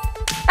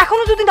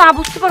 এখনো যদি না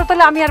বুঝতে পারো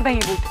তাহলে আমি আর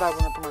ভেঙে বলতে পারবো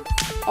না তোমার।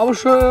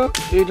 অবশ্য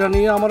এটা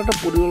নিয়ে আমার একটা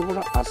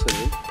পরিকল্পনা আছে।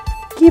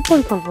 কি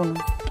পরিকল্পনা?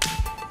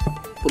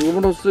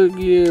 পরিকল্পনা হচ্ছে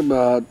গিয়ে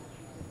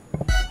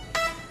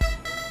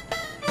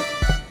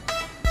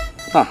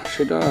না,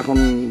 সেটা এখন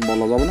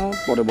বলা যাবে না,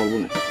 পরে বলবো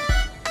না।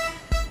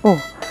 ও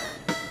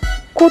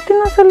করতে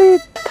না চাইলে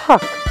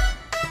থাক,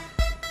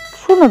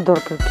 শোনার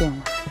দরকার কি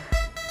আমার?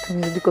 তুমি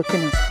যদি করতে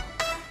না চাও,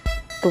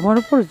 তোমার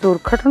উপর জোর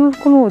খাটানোর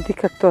কোনো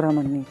অধিকার তো আর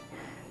আমার নেই।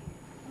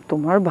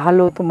 তোমার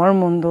ভালো তোমার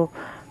মন্দ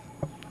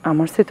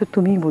আমার সে তো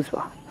তুমিই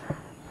বুঝবা।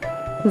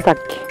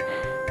 যাকে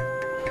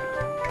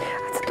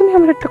আচ্ছা, তুমি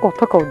আমার একটা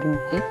কথা কও দিন,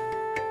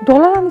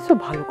 ডলার আনিছো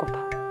ভালো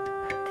কথা,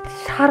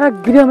 সারা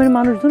গ্রামের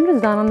মানুষজনকে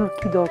জানানোর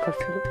কি দরকার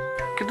ছিল?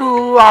 কিন্তু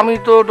আমি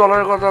তো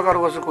ডলারের কথা কারো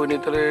কাছে কইনি,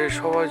 তাহলে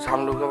সবাই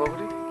জানলো কেবা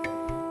করি?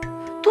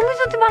 তুমি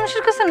যদি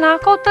মানুষের কাছে না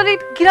কও তাহলে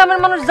গ্রামের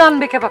মানুষ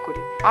জানবে কেবা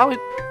করি?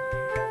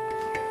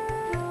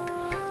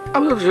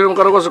 আমি তো সেরকম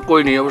কারো কাছে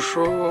কইনি, অবশ্য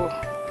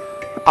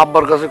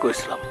আব্বার কাছে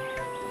কইছিলাম।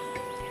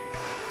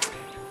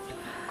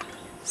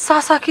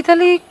 চাচা কি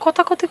তাহলে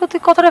কথা কথি কথি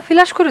কথাটা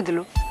ফিলাস করে দিল?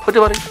 হতে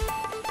পারে,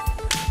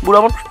 বুড়া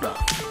মানুষ না,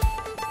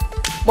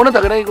 মনে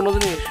থাকে না কোনো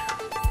জিনিস,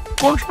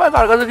 কোন সময়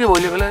কার কাছে কি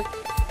বলে ফেলে।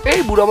 এই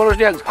বুড়া মানুষ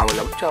নিয়ে এক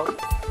ঝামেলা, বুঝছাও?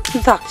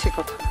 যাচ্ছে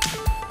কথা,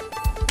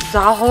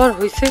 যা হওয়ার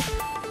হয়েছে,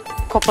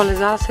 কপালে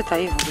যা আছে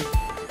তাই হবে।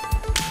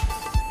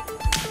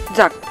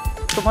 যাক,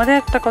 তোমারে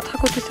একটা কথা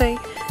করতে চাই,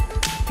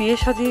 বিয়ে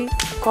শাদী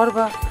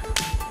করবা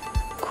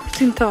খুব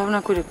চিন্তা ভাবনা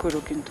করে করো,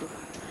 কিন্তু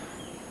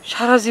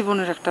সারা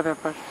জীবনের একটা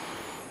ব্যাপার,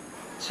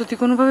 যদি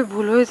কোনোভাবে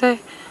ভুল হয়ে যায়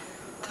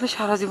তাহলে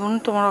সারা জীবন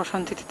তোমার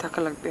অশান্তিতে থাকা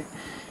লাগবে।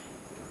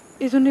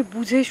 এই জন্য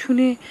বুঝে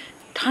শুনে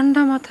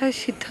ঠান্ডা মাথায়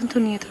সিদ্ধান্ত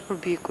নিয়ে তারপর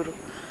বিয়ে করো,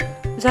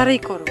 যারাই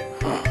করো।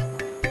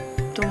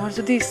 তোমার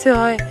যদি ইচ্ছে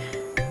হয়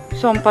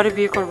চম্পারে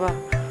বিয়ে করবা,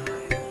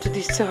 যদি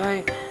ইচ্ছে হয়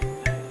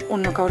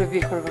অন্য কাউরে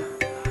বিয়ে করবা,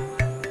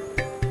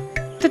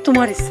 তো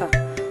তোমার ইচ্ছা,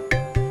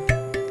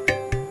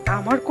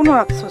 আমার কোনো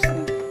আফসোস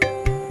নেই।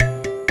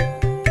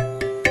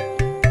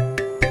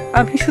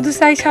 আমি শুধু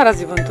চাই সারা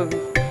জীবন তুমি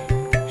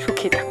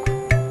সুখী থাকো।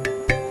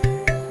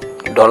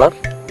 ডলার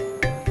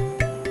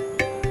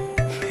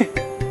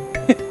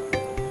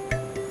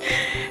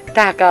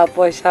টাকা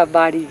পয়সা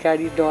বাড়ি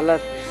গাড়ি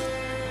ডলার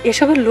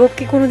এসবের লোভ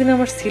কি কোনোদিন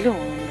আমার ছিল?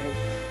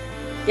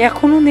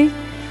 এখনো নেই,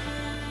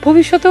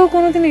 ভবিষ্যতেও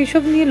কোনোদিন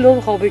এইসব নিয়ে লোভ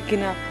হবে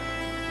কিনা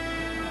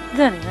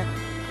জানি না।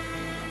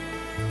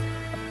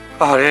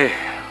 আরে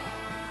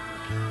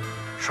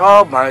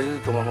সব মায়া যদি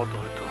তোমার মতো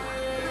হইতো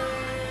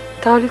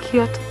তাহলে কি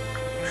হতো?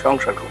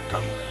 সংসার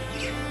করতাম।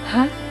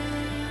 হ্যাঁ,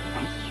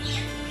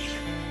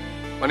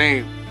 মানে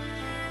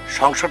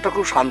সংসারটা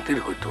খুব শান্তির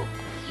হইতো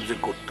যে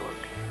করতো আর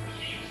কি।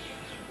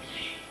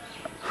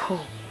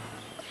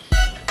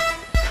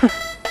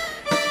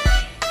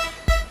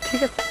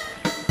 ঠিক আছে,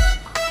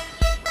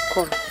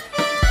 করো।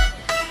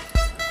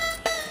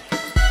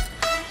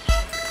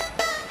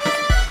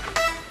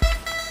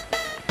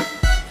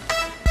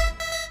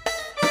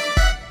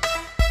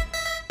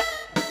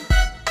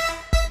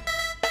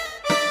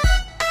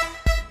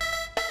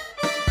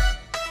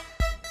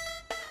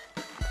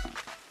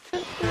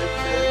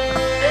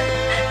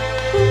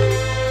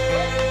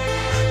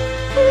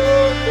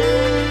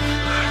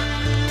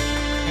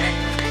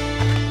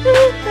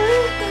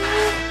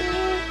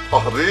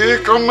 আরে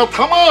কান্না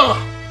থামা,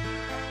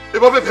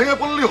 এভাবে ভেঙে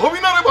পড়লি হবি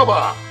না রে বাবা।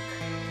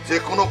 যে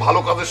কোনো ভালো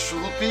কাজের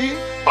শুরুতেই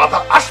বাধা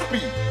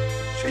আসবি,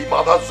 সেই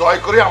বাধা জয়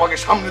করে আমাকে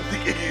সামনের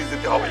দিকে এগিয়ে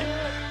যেতে হবে।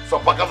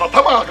 সব কান্না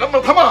থামা, কান্না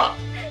থামা।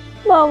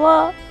 বাবা,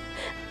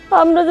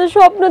 আমরা যে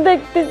স্বপ্ন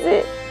দেখতেছি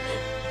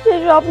সেই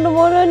স্বপ্ন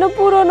মনে হয় না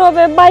পূরণ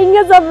হবে,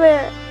 ভাঙে যাবে।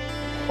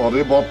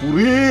 আরে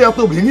বাপুরে, এত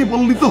ভেঙে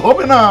পড়লি তো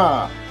হবে না,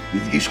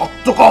 নিজেকে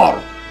শক্ত কর,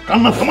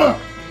 কান্না থামা।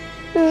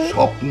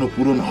 স্বপ্ন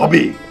পূরণ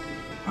হবে।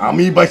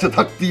 আমি বাইসে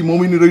থাকতি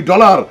মমিনের ওই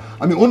ডলার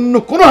আমি অন্য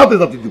কোনো হাতে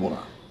জাতি দিব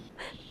না।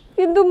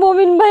 কিন্তু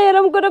মমিন ভাই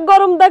এরকম করে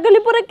গরম দেখালি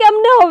পরে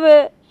কেমনে হবে?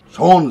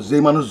 শোন, যে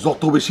মানুষ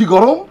যত বেশি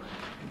গরম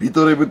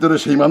ভিতরে ভিতরে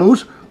সেই মানুষ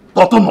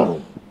তত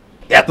নরম।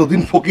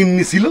 এতদিন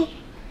ফকিন্নি ছিল,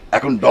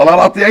 এখন ডলার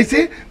হাতে আইছে,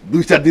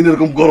 2-4 দিন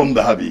এরকম গরম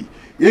দেখাবি।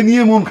 এ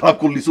নিয়ে মন খারাপ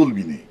করলি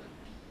চলবি না।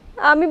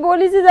 আমি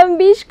বলেছি যে আমি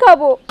বিষ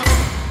খাবো,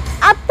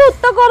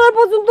 আত্মহত্যা করার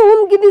পর্যন্ত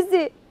হুমকি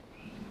দিছি।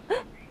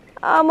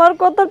 আমার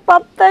কথার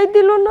পাত্তাই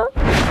দিল না,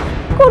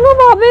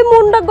 কোনোভাবেই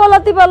মনটা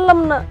গলাতে পারলাম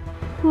না।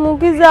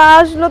 মুখে যা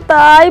আসলো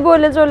তাই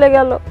বলে চলে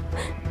গেল।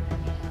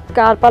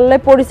 কার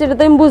পাল্লায় পড়েছে এটা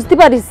তো আমি বুঝতে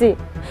পারিছি,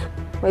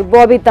 ওই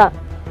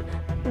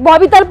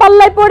ববিতার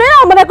পাল্লায় পড়ে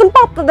আমার এখন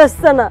পাত্তা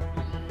দিচ্ছে না।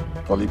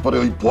 তাহলে পরে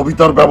ওই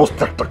ববিতার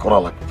ব্যবস্থা একটা করা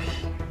লাগবে।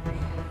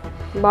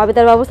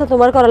 ববিতার ব্যবস্থা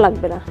তোমার করা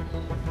লাগবে না,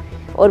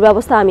 ওর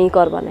ব্যবস্থা আমিই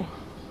করবা না।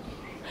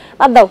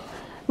 বাদ দাও,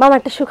 মামা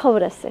একটা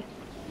সুখবর আছে।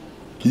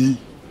 কি?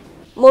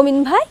 মমিন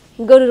ভাই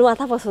গরুর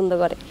মাথা পছন্দ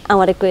করে,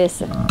 আমারে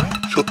কইছে।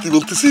 সত্যি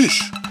বলতেছিস?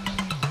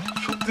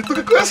 সত্যি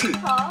তোকে কইছে?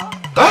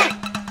 হ্যাঁ,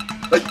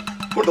 এই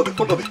ফটো দে,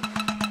 ফটো দে।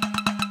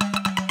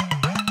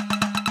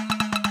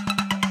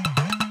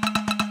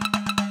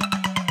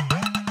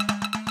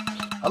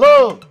 হ্যালো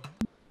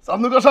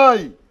চান্দু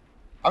কসাই,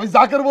 আমি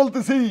জাকের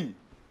বলতেছি।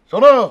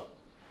 শোনো,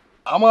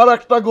 আমার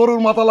একটা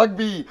গরুর মাথা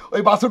লাগবি,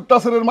 ওই বাছুর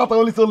টাছুরের মাথা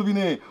হলে চলবি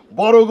নে,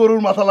 বড়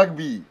গরুর মাথা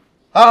লাগবি।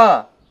 হ্যাঁ,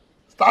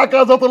 টাকা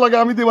যত লাগে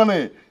আমি দিবানে।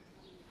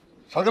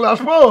 সকালে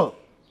আসবো?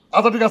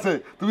 আচ্ছা ঠিক আছে,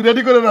 তুমি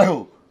রেডি করে রাখো।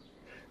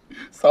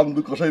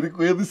 চান্দু কসাই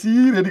কয়ে দিছি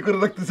রেডি করে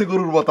রাখতেছে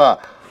গরুর মাথা।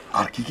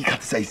 আর কি কি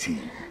খেতে চাইছি?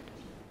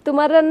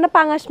 তোমার রান্না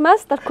পাঙাশ মাছ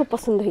তার খুব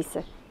পছন্দ হয়েছে,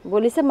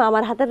 বলিছে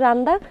মামার হাতের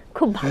রান্না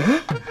খুব ভালো।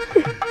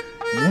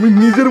 তুমি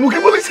নিজের মুখে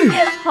বলেছি?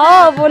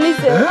 হ্যাঁ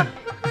বলিছে।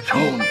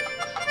 শোন,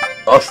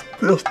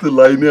 আস্তে আস্তে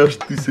লাইনে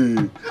আসতেছে,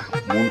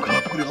 মন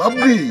খারাপ করে লাভ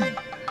নেই,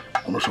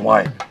 কোনো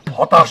সময়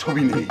হতাশ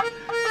হবি নেই।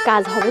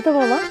 কাজ হবে তো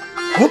মামা?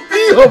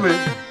 হতেই হবে।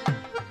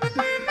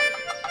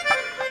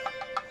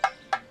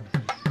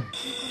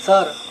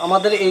 স্যার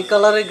আমাদের এই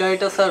কালারের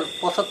গাড়িটা স্যার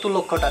 ৭৫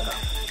 লক্ষ টাকা,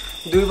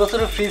 2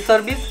 বছরের ফ্রি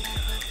সার্ভিস।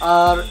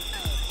 আর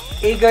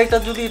এই গাড়িটা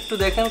যদি একটু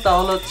দেখেন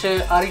তাহলে হচ্ছে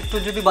আর একটু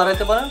যদি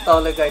বাড়াইতে পারেন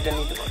তাহলে গাড়িটা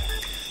নিতে পারেন।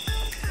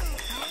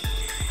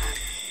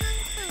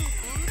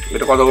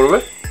 এটা কত করবে?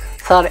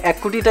 স্যার 1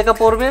 কোটি টাকা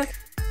পড়বে,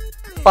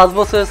 5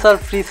 বছরের স্যার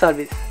ফ্রি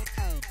সার্ভিস।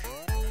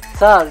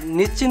 স্যার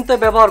নিশ্চিন্তে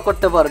ব্যবহার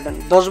করতে পারবেন,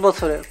 10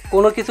 বছরের,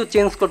 কোনো কিছু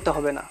চেঞ্জ করতে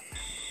হবে না।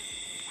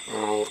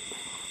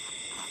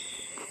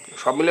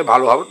 সব মিলে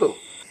ভালো হবে তো?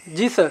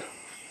 জি স্যার,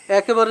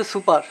 একেবারে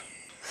সুপার।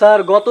 স্যার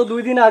গত 2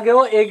 দিন আগেও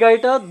এই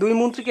গাড়িটা 2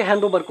 মন্ত্রীকে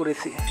হ্যান্ড ওভার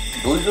করেছি।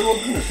 2 জন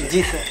মন্ত্রী?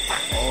 জি স্যার।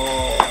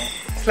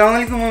 আসসালামু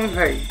আলাইকুম মোহাম্মদ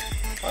ভাই।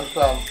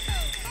 আসসালাম।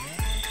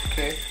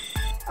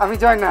 আমি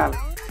জয়নাল,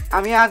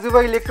 আমি আজুবা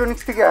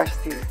ইলেকট্রনিক্স থেকে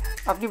আসছি।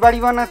 আপনি বাড়ি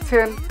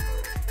বানাচ্ছেন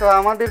তো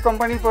আমাদের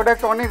কোম্পানির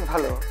প্রোডাক্ট অনেক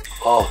ভালো।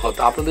 ও,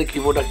 তা আপনাদের কি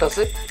প্রোডাক্ট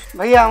আছে?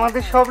 ভাইয়া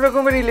আমাদের সব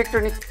রকমের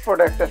ইলেকট্রনিক্স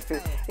প্রোডাক্ট আছে,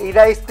 এই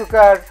rice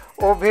cooker,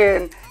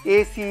 oven,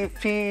 AC,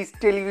 fridge,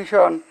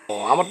 television. ও,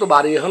 আমার তো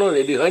বাড়ি এখনো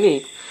রেডি হয়নি,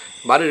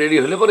 বাড়ি রেডি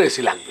হলে পরে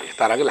এসি লাগবে,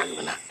 তার আগে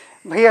লাগবে না।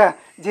 ভাইয়া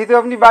যেহেতু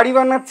আপনি বাড়ি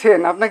বানাচ্ছেন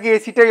আপনাকে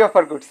এসিটাই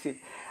অফার করছি।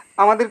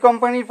 আমাদের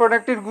কোম্পানির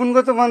প্রোডাক্টের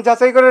গুণগত মান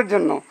যাচাই করার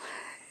জন্য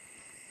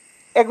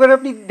একবার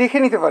আপনি দেখে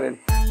নিতে পারেন।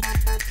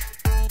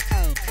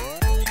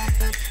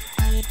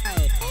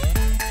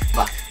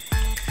 বাহ,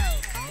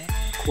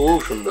 খুব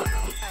সুন্দর,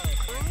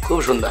 খুব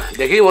সুন্দর,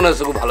 দেখেই মনে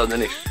হচ্ছে খুব ভালো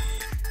জিনিস।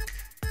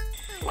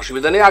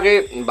 অসুবিধা নেই, আগে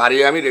বাড়ি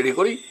আমি রেডি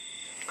করি,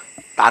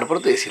 তারপরে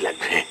তো এসি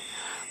লাগবে,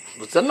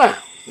 বুঝছেন না?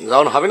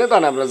 যখন হবে না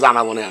তখন আপনার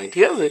জানাবো না আমি,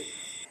 ঠিক আছে?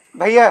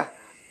 ভাইয়া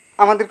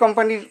আমাদের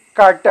কোম্পানির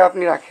কার্ডটা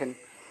আপনি রাখেন,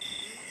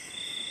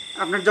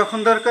 আপনার যখন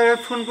দরকার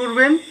ফোন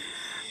করবেন,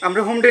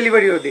 আমরা হোম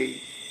ডেলিভারিও দিই।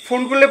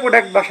 ফোন করলে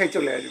প্রোডাক্ট বাসায়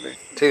চলে আসবে।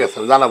 ঠিক আছে,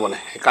 জানাবো না,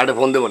 কার্ডে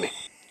ফোন দেবো না।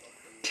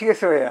 ঠিক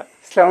আছে ভাইয়া,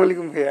 আসসালামু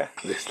আলাইকুম ভাইয়া।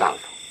 ইসলাম।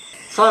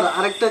 স্যার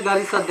আরেকটা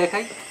গাড়ি স্যার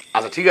দেখাই।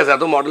 আচ্ছা ঠিক আছে,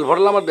 এত মডেল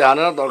ফডেল আমার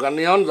দেখানোর দরকার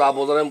নেই, এখন যা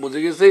বোঝার আমি বুঝে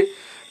গেছি।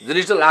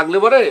 জিনিসটা লাগলে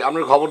পরে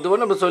আপনার খবর দেবেন,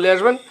 আপনি চলে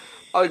আসবেন,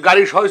 ওই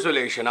গাড়ি সবাই চলে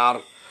এসেন। আর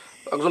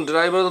একজন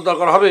ড্রাইভারের তো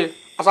দরকার হবে।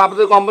 আচ্ছা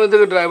আপনাদের কোম্পানি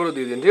থেকে ড্রাইভারও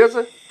দিয়ে দিন, ঠিক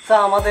আছে? স্যার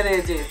আমাদের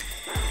এই যে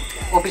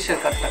অফিসের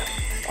কার্ডটা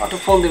একটু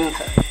ফোন দেবেন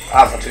স্যার।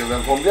 আচ্ছা ঠিক আছে,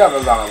 ফোন দিয়ে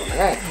আপনার জানাবেন।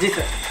 হ্যাঁ জি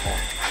স্যার।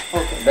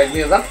 ওকে, ব্যাগ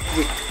নিয়ে যান।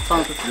 জি,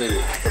 জি জি,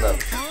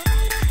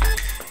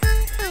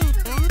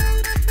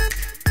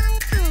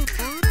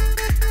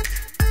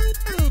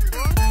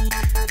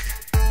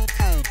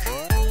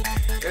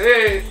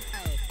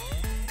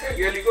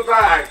 গেলি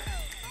কোথায়?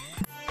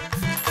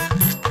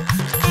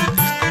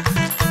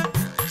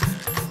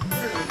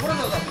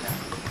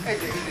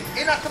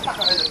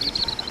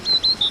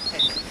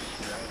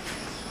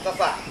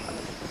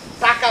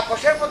 টাকা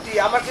পয়সার প্রতি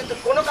আমার কিন্তু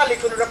কোনো কালে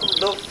কোনো রকম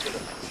লোভ ছিল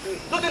না।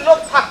 যদি লোভ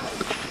থাকতো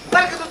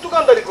তার কিন্তু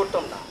দোকানদারি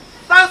করতাম না,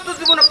 তার তো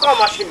জীবনে কম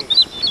আসেনি।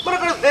 মনে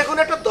করো দেখুন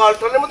একটা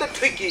দলটলের মধ্যে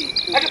ঠিকই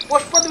একটা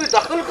পোস্ট পদবি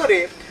দখল করে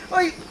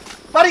ওই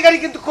বাড়ি গাড়ি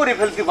কিন্তু করে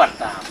ফেলতে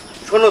পারতাম।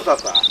 শোনো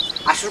চাচা,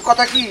 আসল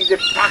কথা কি যে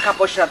টাকা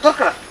পয়সা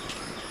দরকার,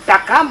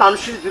 টাকা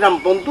মানুষের যেরাম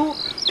বন্ধু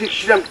ঠিক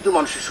সেরাম কিন্তু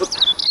মানুষের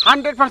শত্রু।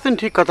 100%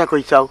 ঠিক কথা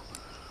কইছাও।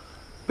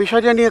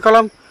 বিষয়টা নিয়ে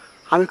কলাম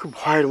আমি খুব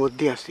ভয়ের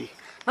মধ্যে আছি।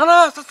 না না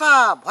চাচা,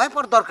 ভয়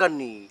পাওয়ার দরকার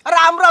নেই। আরে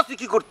আমরা আছি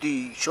কি করতি,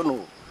 শোনো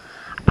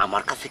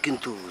আমার কাছে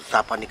কিন্তু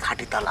জাপানি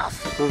খাঁটি তালা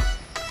আছে,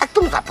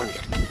 একদম জাপানি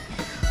আর কি।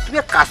 তুমি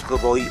এক কাজ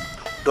করবো, ওই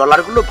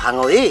ডলারগুলো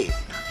ভাঙো,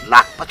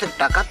 লাখ 5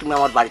 টাকা তুমি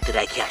আমার বাড়িতে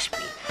রেখে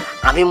আসবি।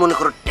 আমি মনে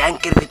করো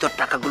ট্যাঙ্কের ভিতর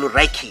টাকাগুলো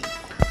রাখি,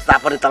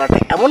 জাপানি তালাটা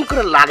এমন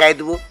করে লাগাই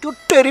দেবো কেউ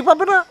টেরই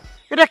পাবে না।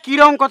 এটা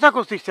কিরকম কথা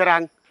করছিস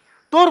রাং,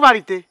 তোর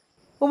বাড়িতে?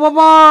 ও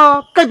বাবা,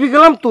 কাঁপি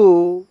গেলাম তো।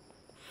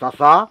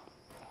 চাচা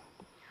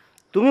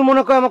তুমি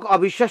মনে করো আমাকে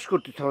অবিশ্বাস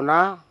করতেছ না?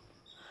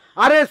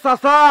 আরে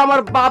চাচা, আমার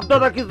বাপ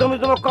দাদা কি জমি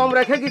জমা কম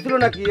রেখে গেছিল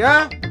নাকি?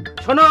 হ্যাঁ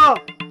শোনো,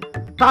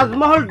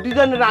 তাজমহল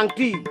ডিজাইনের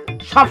আংটি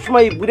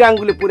সবসময় বুড়ি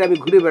আঙ্গুলে পরে আমি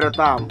ঘুরে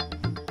বেড়াতাম।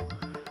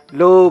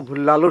 লোভ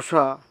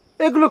লালসা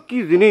এগুলো কি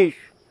জিনিস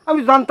আমি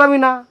জানতামই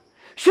না,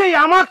 সেই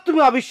আমাকে তুমি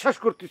অবিশ্বাস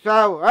করতে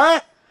চাও? হ্যাঁ,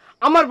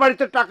 আমার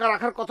বাড়িতে টাকা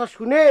রাখার কথা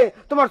শুনে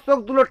তোমার চোখ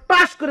দুলো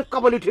টাস করে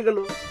কপাল উঠে গেল।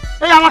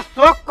 এই আমার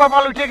চোখ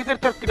কপাল উঠে গেছে,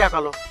 তোর কি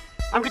দেখালো?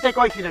 আমি কি তাই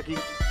কইছি নাকি?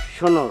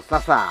 শোনো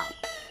চাচা,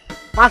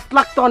 5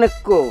 লাখ তো অনেক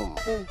কম।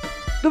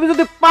 তুমি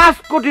যদি 5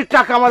 কোটি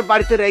টাকা আমার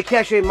বাড়িতে রেখে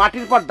আসে,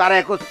 মাটির পর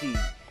দাঁড়ায় করছি,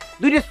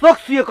 দুইটা চোখ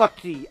শুয়ে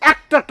করছি,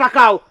 একটা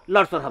টাকাও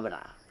লড়চড় হবে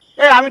না।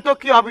 এই আমি তো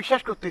কি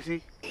অবিশ্বাস করতেছি।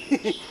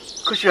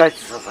 খুশি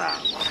হয়েছে চাচা।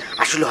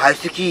 আসলে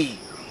হয়েছে কি,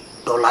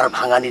 ডলার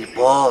ভাঙানির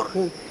পর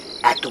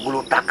এতগুলো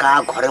টাকা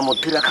ঘরের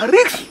মধ্যে রাখা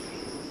রিস্ক,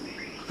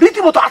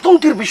 রীতিমতো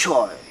আতঙ্কের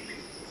বিষয়।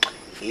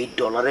 এই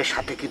ডলারের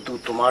সাথে কিন্তু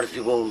তোমার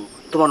জীবন,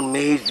 তোমার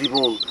মেয়ের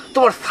জীবন,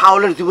 তোমার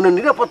সাউলের জীবনের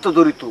নিরাপত্তা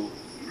জড়িত।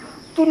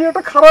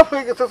 দুনিয়াটা খারাপ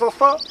হয়ে গেছে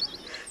চাচা,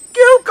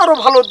 কেউ কারো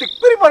ভালো দিক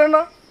পেরে পারে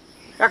না।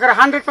 একেবারে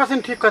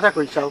 100% ঠিক কথা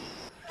কইছাও।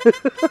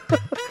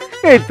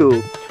 এই তো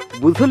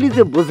বুঝলি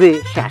যে বোঝে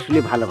সে আসলে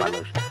ভালো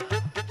মানুষ।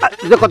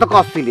 যে কথা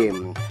কচ্ছিলেন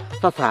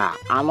চাচা,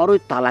 আমার ওই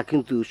তালা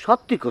কিন্তু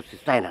সত্যি করছি,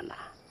 তাই না? না,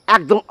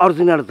 একদম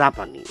অরিজিনাল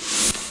জাপানি।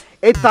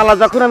 এই তালা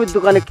যখন আমি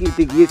দোকানে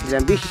কিনতে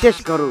গিয়েছিলাম, বিশ্বাস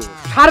করো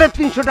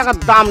 350 টাকার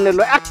দাম নিল,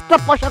 একটা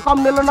পয়সা কম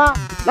নিল না।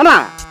 না না,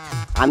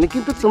 আমি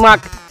কিন্তু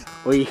তোমাকে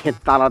ওই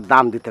তালার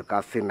দাম দিতে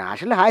পারছি না।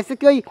 আসলে হয়েছে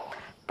কি, ওই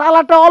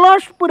তালাটা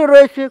অলস পড়ে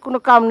রয়েছে, কোনো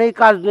কাম নেই,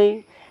 কাজ নেই,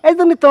 এই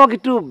জন্য তোমাকে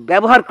একটু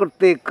ব্যবহার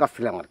করতে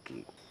করছিলাম আর কি।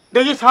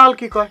 দেখি সাল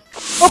কি কয়।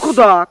 ও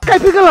খুদা,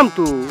 কাইপে গেলাম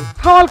তো।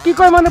 সাল কি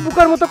কয় মানে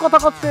বুকার মতো কথা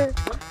করছে।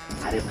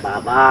 আরে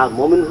বাবা,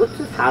 মমিন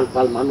হচ্ছে সাল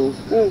পাল মানুষ,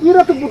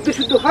 এরা তো বুদ্ধি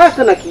শুদ্ধ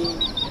হয়েছে নাকি?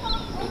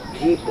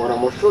 বুদ্ধি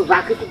পরামর্শ যা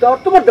কিছু দেওয়ার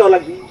তোমার দেওয়া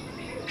লাগবে,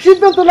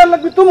 সিদ্ধান্ত তোলার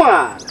লাগবে তোমার।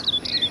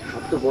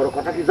 সবচেয়ে বড়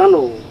কথা কি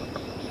জানো,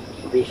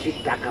 বেশি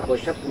টাকা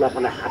পয়সা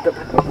পুলাপানে হাতে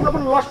থাকলে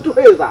পুলাপান নষ্ট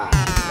হয়ে যায়।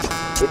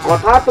 এই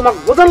কথা তোমাকে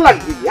বোঝার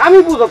লাগবে। আমি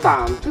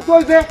বুঝাতাম, কিন্তু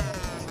ওই যে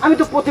আমি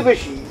তো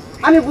প্রতিবেশী,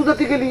 আমি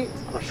বুঝাতে গেলি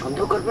আবার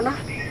সন্দেহ করবে না।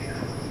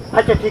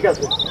 আচ্ছা ঠিক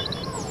আছে,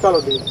 চলো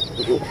দিই।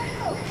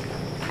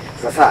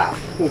 চাচা,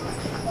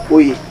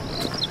 ওই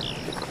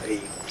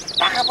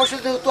টাকা পয়সা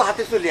যেহেতু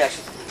হাতে চলে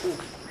আসে।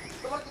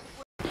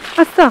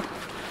 আচ্ছা,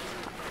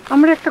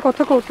 আমরা একটা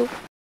কথা কইতো,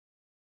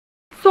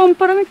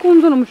 চম্পার আমি কোন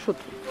জন্মের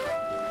শত্রু?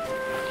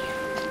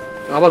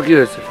 আবার কি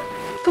হয়েছে?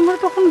 তোমরা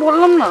তখন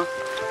বললাম না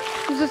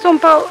যে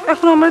চম্পা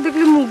এখন আমরা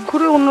দেখলে মুখ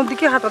ঘুরে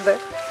অন্যদিকে হাঁটা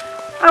দেয়।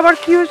 আবার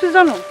কি হয়েছে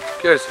জানো?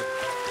 কি হয়েছে?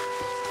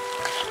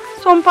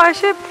 চম্পা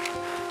এসে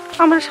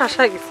আমরা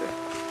শাসায় গেছে,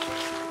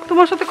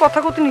 তোমার সাথে কথা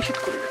কতে নিষেধ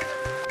করি।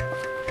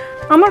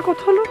 আমার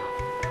কথা হলো,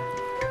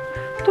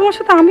 তোমার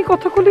সাথে আমি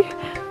কথা বলি,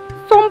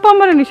 চম্পা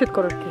আমারে নিষেধ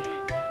করার কি?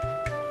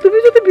 তুমি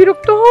যদি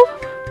বিরক্ত হও,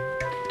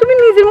 তুমি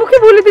নিজের মুখে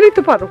বলে দিলেই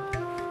তো পারো।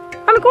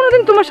 আমি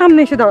কোনোদিন তোমার সামনে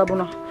এসে দাঁড়াবো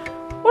না,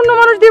 অন্য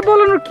মানুষ দিয়ে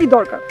বলানোর কি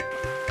দরকার?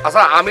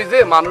 আচ্ছা, আমি যে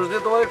মানুষ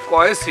দিয়ে তোমাকে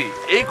কয়েছি,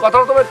 এই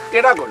কথাটা তোমার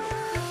কেডা করলো?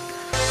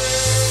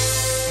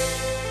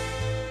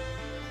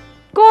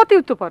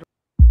 কতেও তো পারো।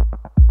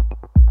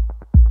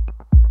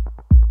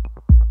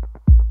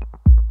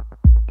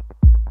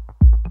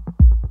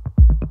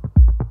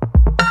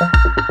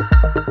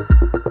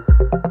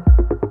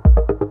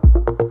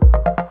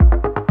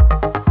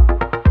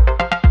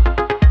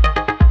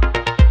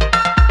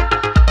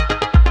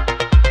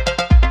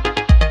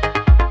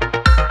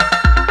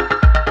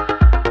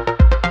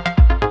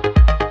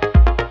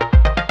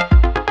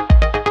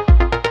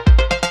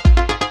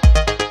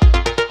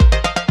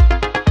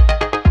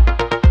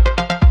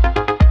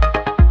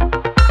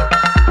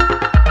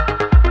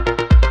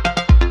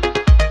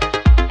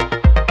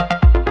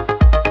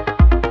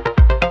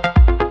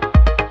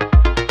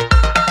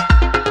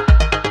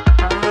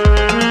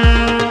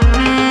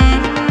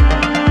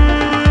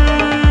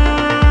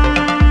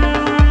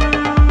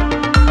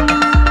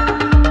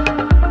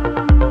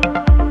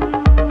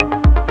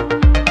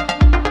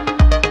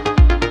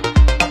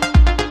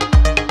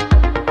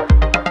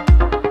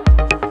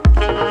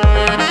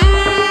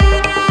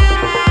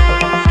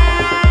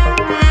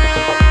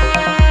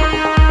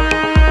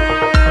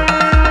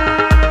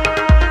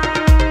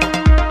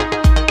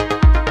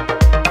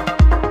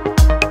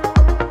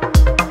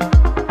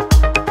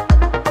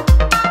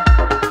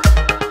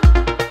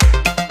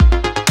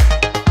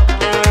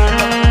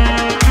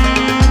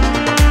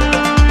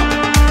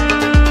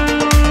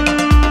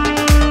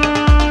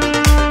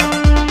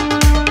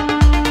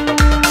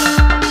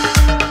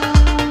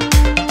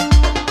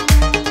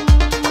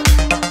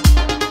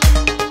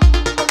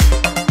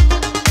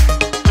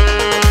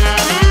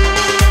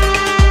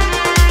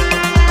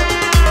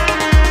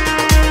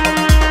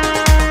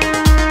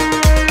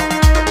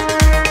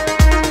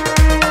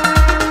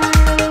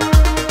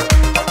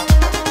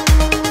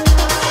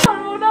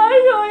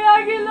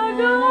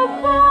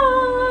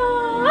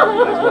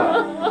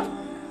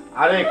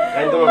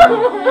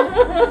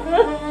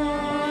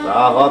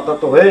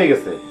 তো হয়ে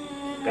গেছে,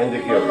 কান্দে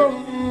কি হবে?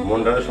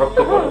 মনটারে শক্ত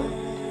করো।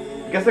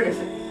 গেছে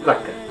গেছে,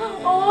 রাখা।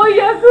 ও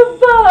ইয়াকুব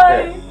ভাই,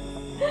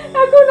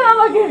 এখন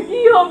আমাকে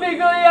কি হবে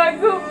গো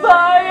ইয়াকুব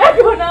ভাই?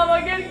 এখন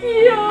আমাকে কি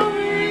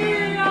হবে?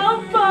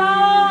 আব্বা,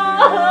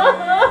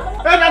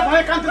 এই না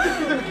ভাই, কান্দতে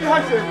কি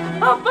হয়েছে?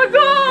 আব্বা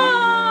গো,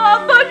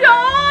 আব্বা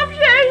সব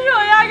শেষ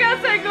হয়ে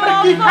গেছে গো।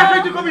 কি খাইতে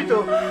তুই কবি তো?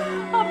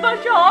 আব্বা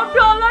সব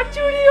ডলার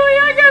চুরি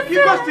হয়ে গেছে। কি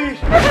করছিস?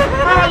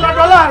 আল্লাহ,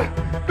 ডলার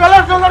ডলার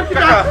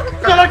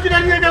ডলার কিনা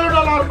নিয়ে গেল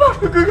ডলার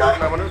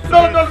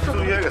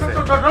চুরি হয়ে গেছে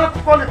ডলার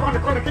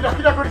কোনে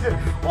কিনা করেছে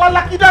ও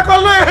আল্লাহ কিনা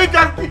করলো এই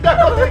গান কিনা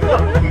করলো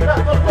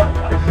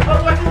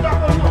আল্লাহ কিনা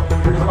করলো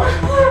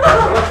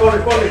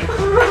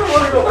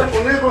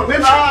কোনে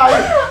নাই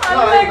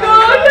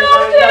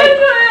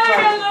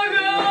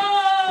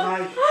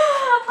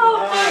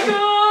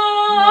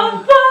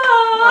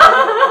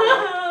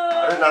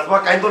নাজমা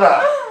কাইন্দো না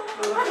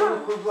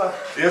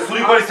সে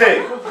চুরি করেছে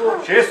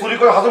সে চুরি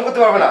করে হজম করতে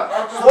পারবে না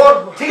চোর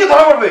ঠিকই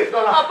ধরা পড়বে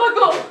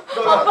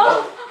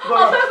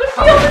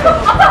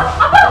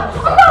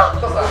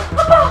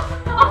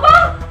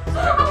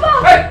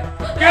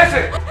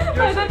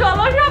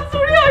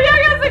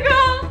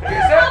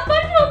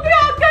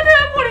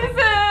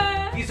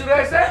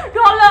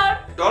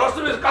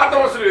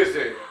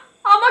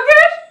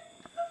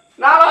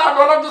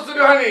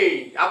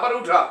আবার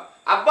উঠা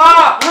আব্বা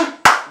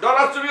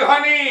ডলার চুরি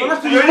হয়নি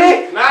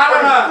না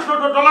না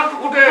ডলার তো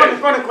উঠে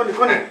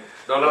কোনে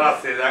ডলার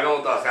আছে জায়গা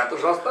মতো আছে এত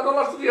সস্তা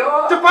ডলার চুরি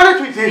হওয়া তো পারে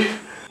থুইছি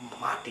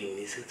মাটির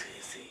নিচে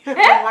থুইছি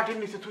মাটির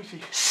নিচে থুইছি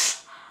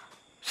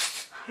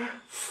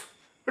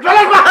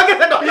ডলার পাওয়া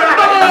গেছে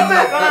ডলার আছে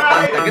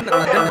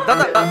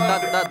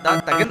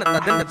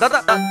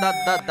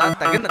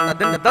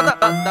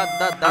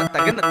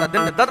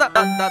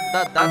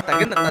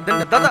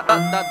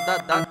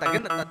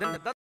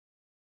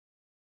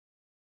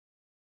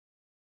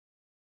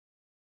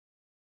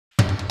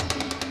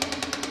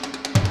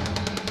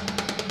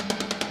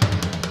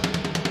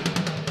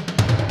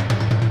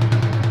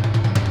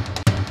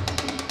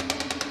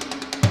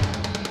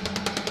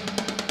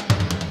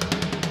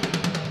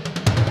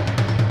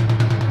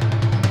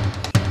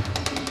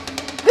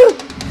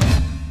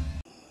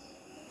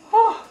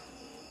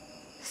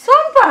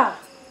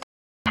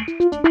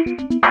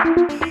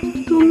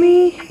তুমি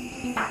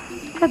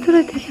এত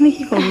রাতে এখানে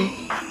কি করো?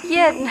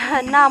 ইয়ে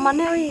না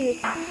মানে ওই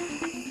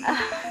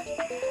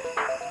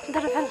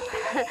ধরো ফেল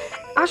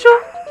আসো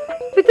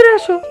ভিতরে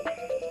আসো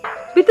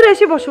ভিতরে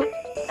এসে বসো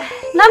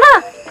না না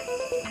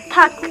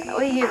থাক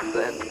ওই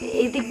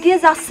এই দিক দিয়ে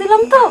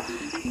যাচ্ছিলাম তো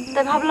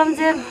তাই ভাবলাম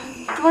যে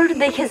তোমার একটু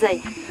দেখে যাই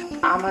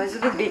আমার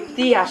যদি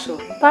দেখতেই আসো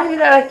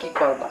তাহলে আর কি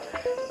করবা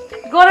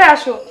ঘরে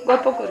আসো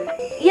গল্প করি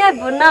ইয়ে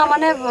না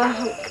মানে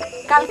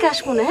কালকে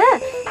আসবো না হ্যাঁ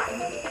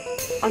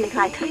অনেক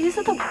রাত হয়ে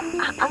গেছে তো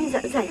আমি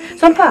যাই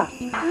চম্পা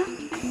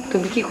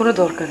তুমি কি কোনো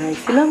দরকারে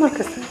আইছিলে আমার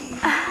কাছে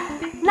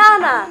না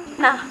না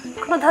না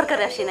কোনো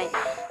দরকারে আসি নাই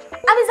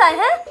আমি যাই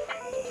হ্যাঁ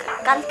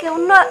কালকে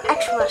অন্য এক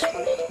সময় আসবো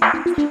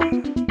না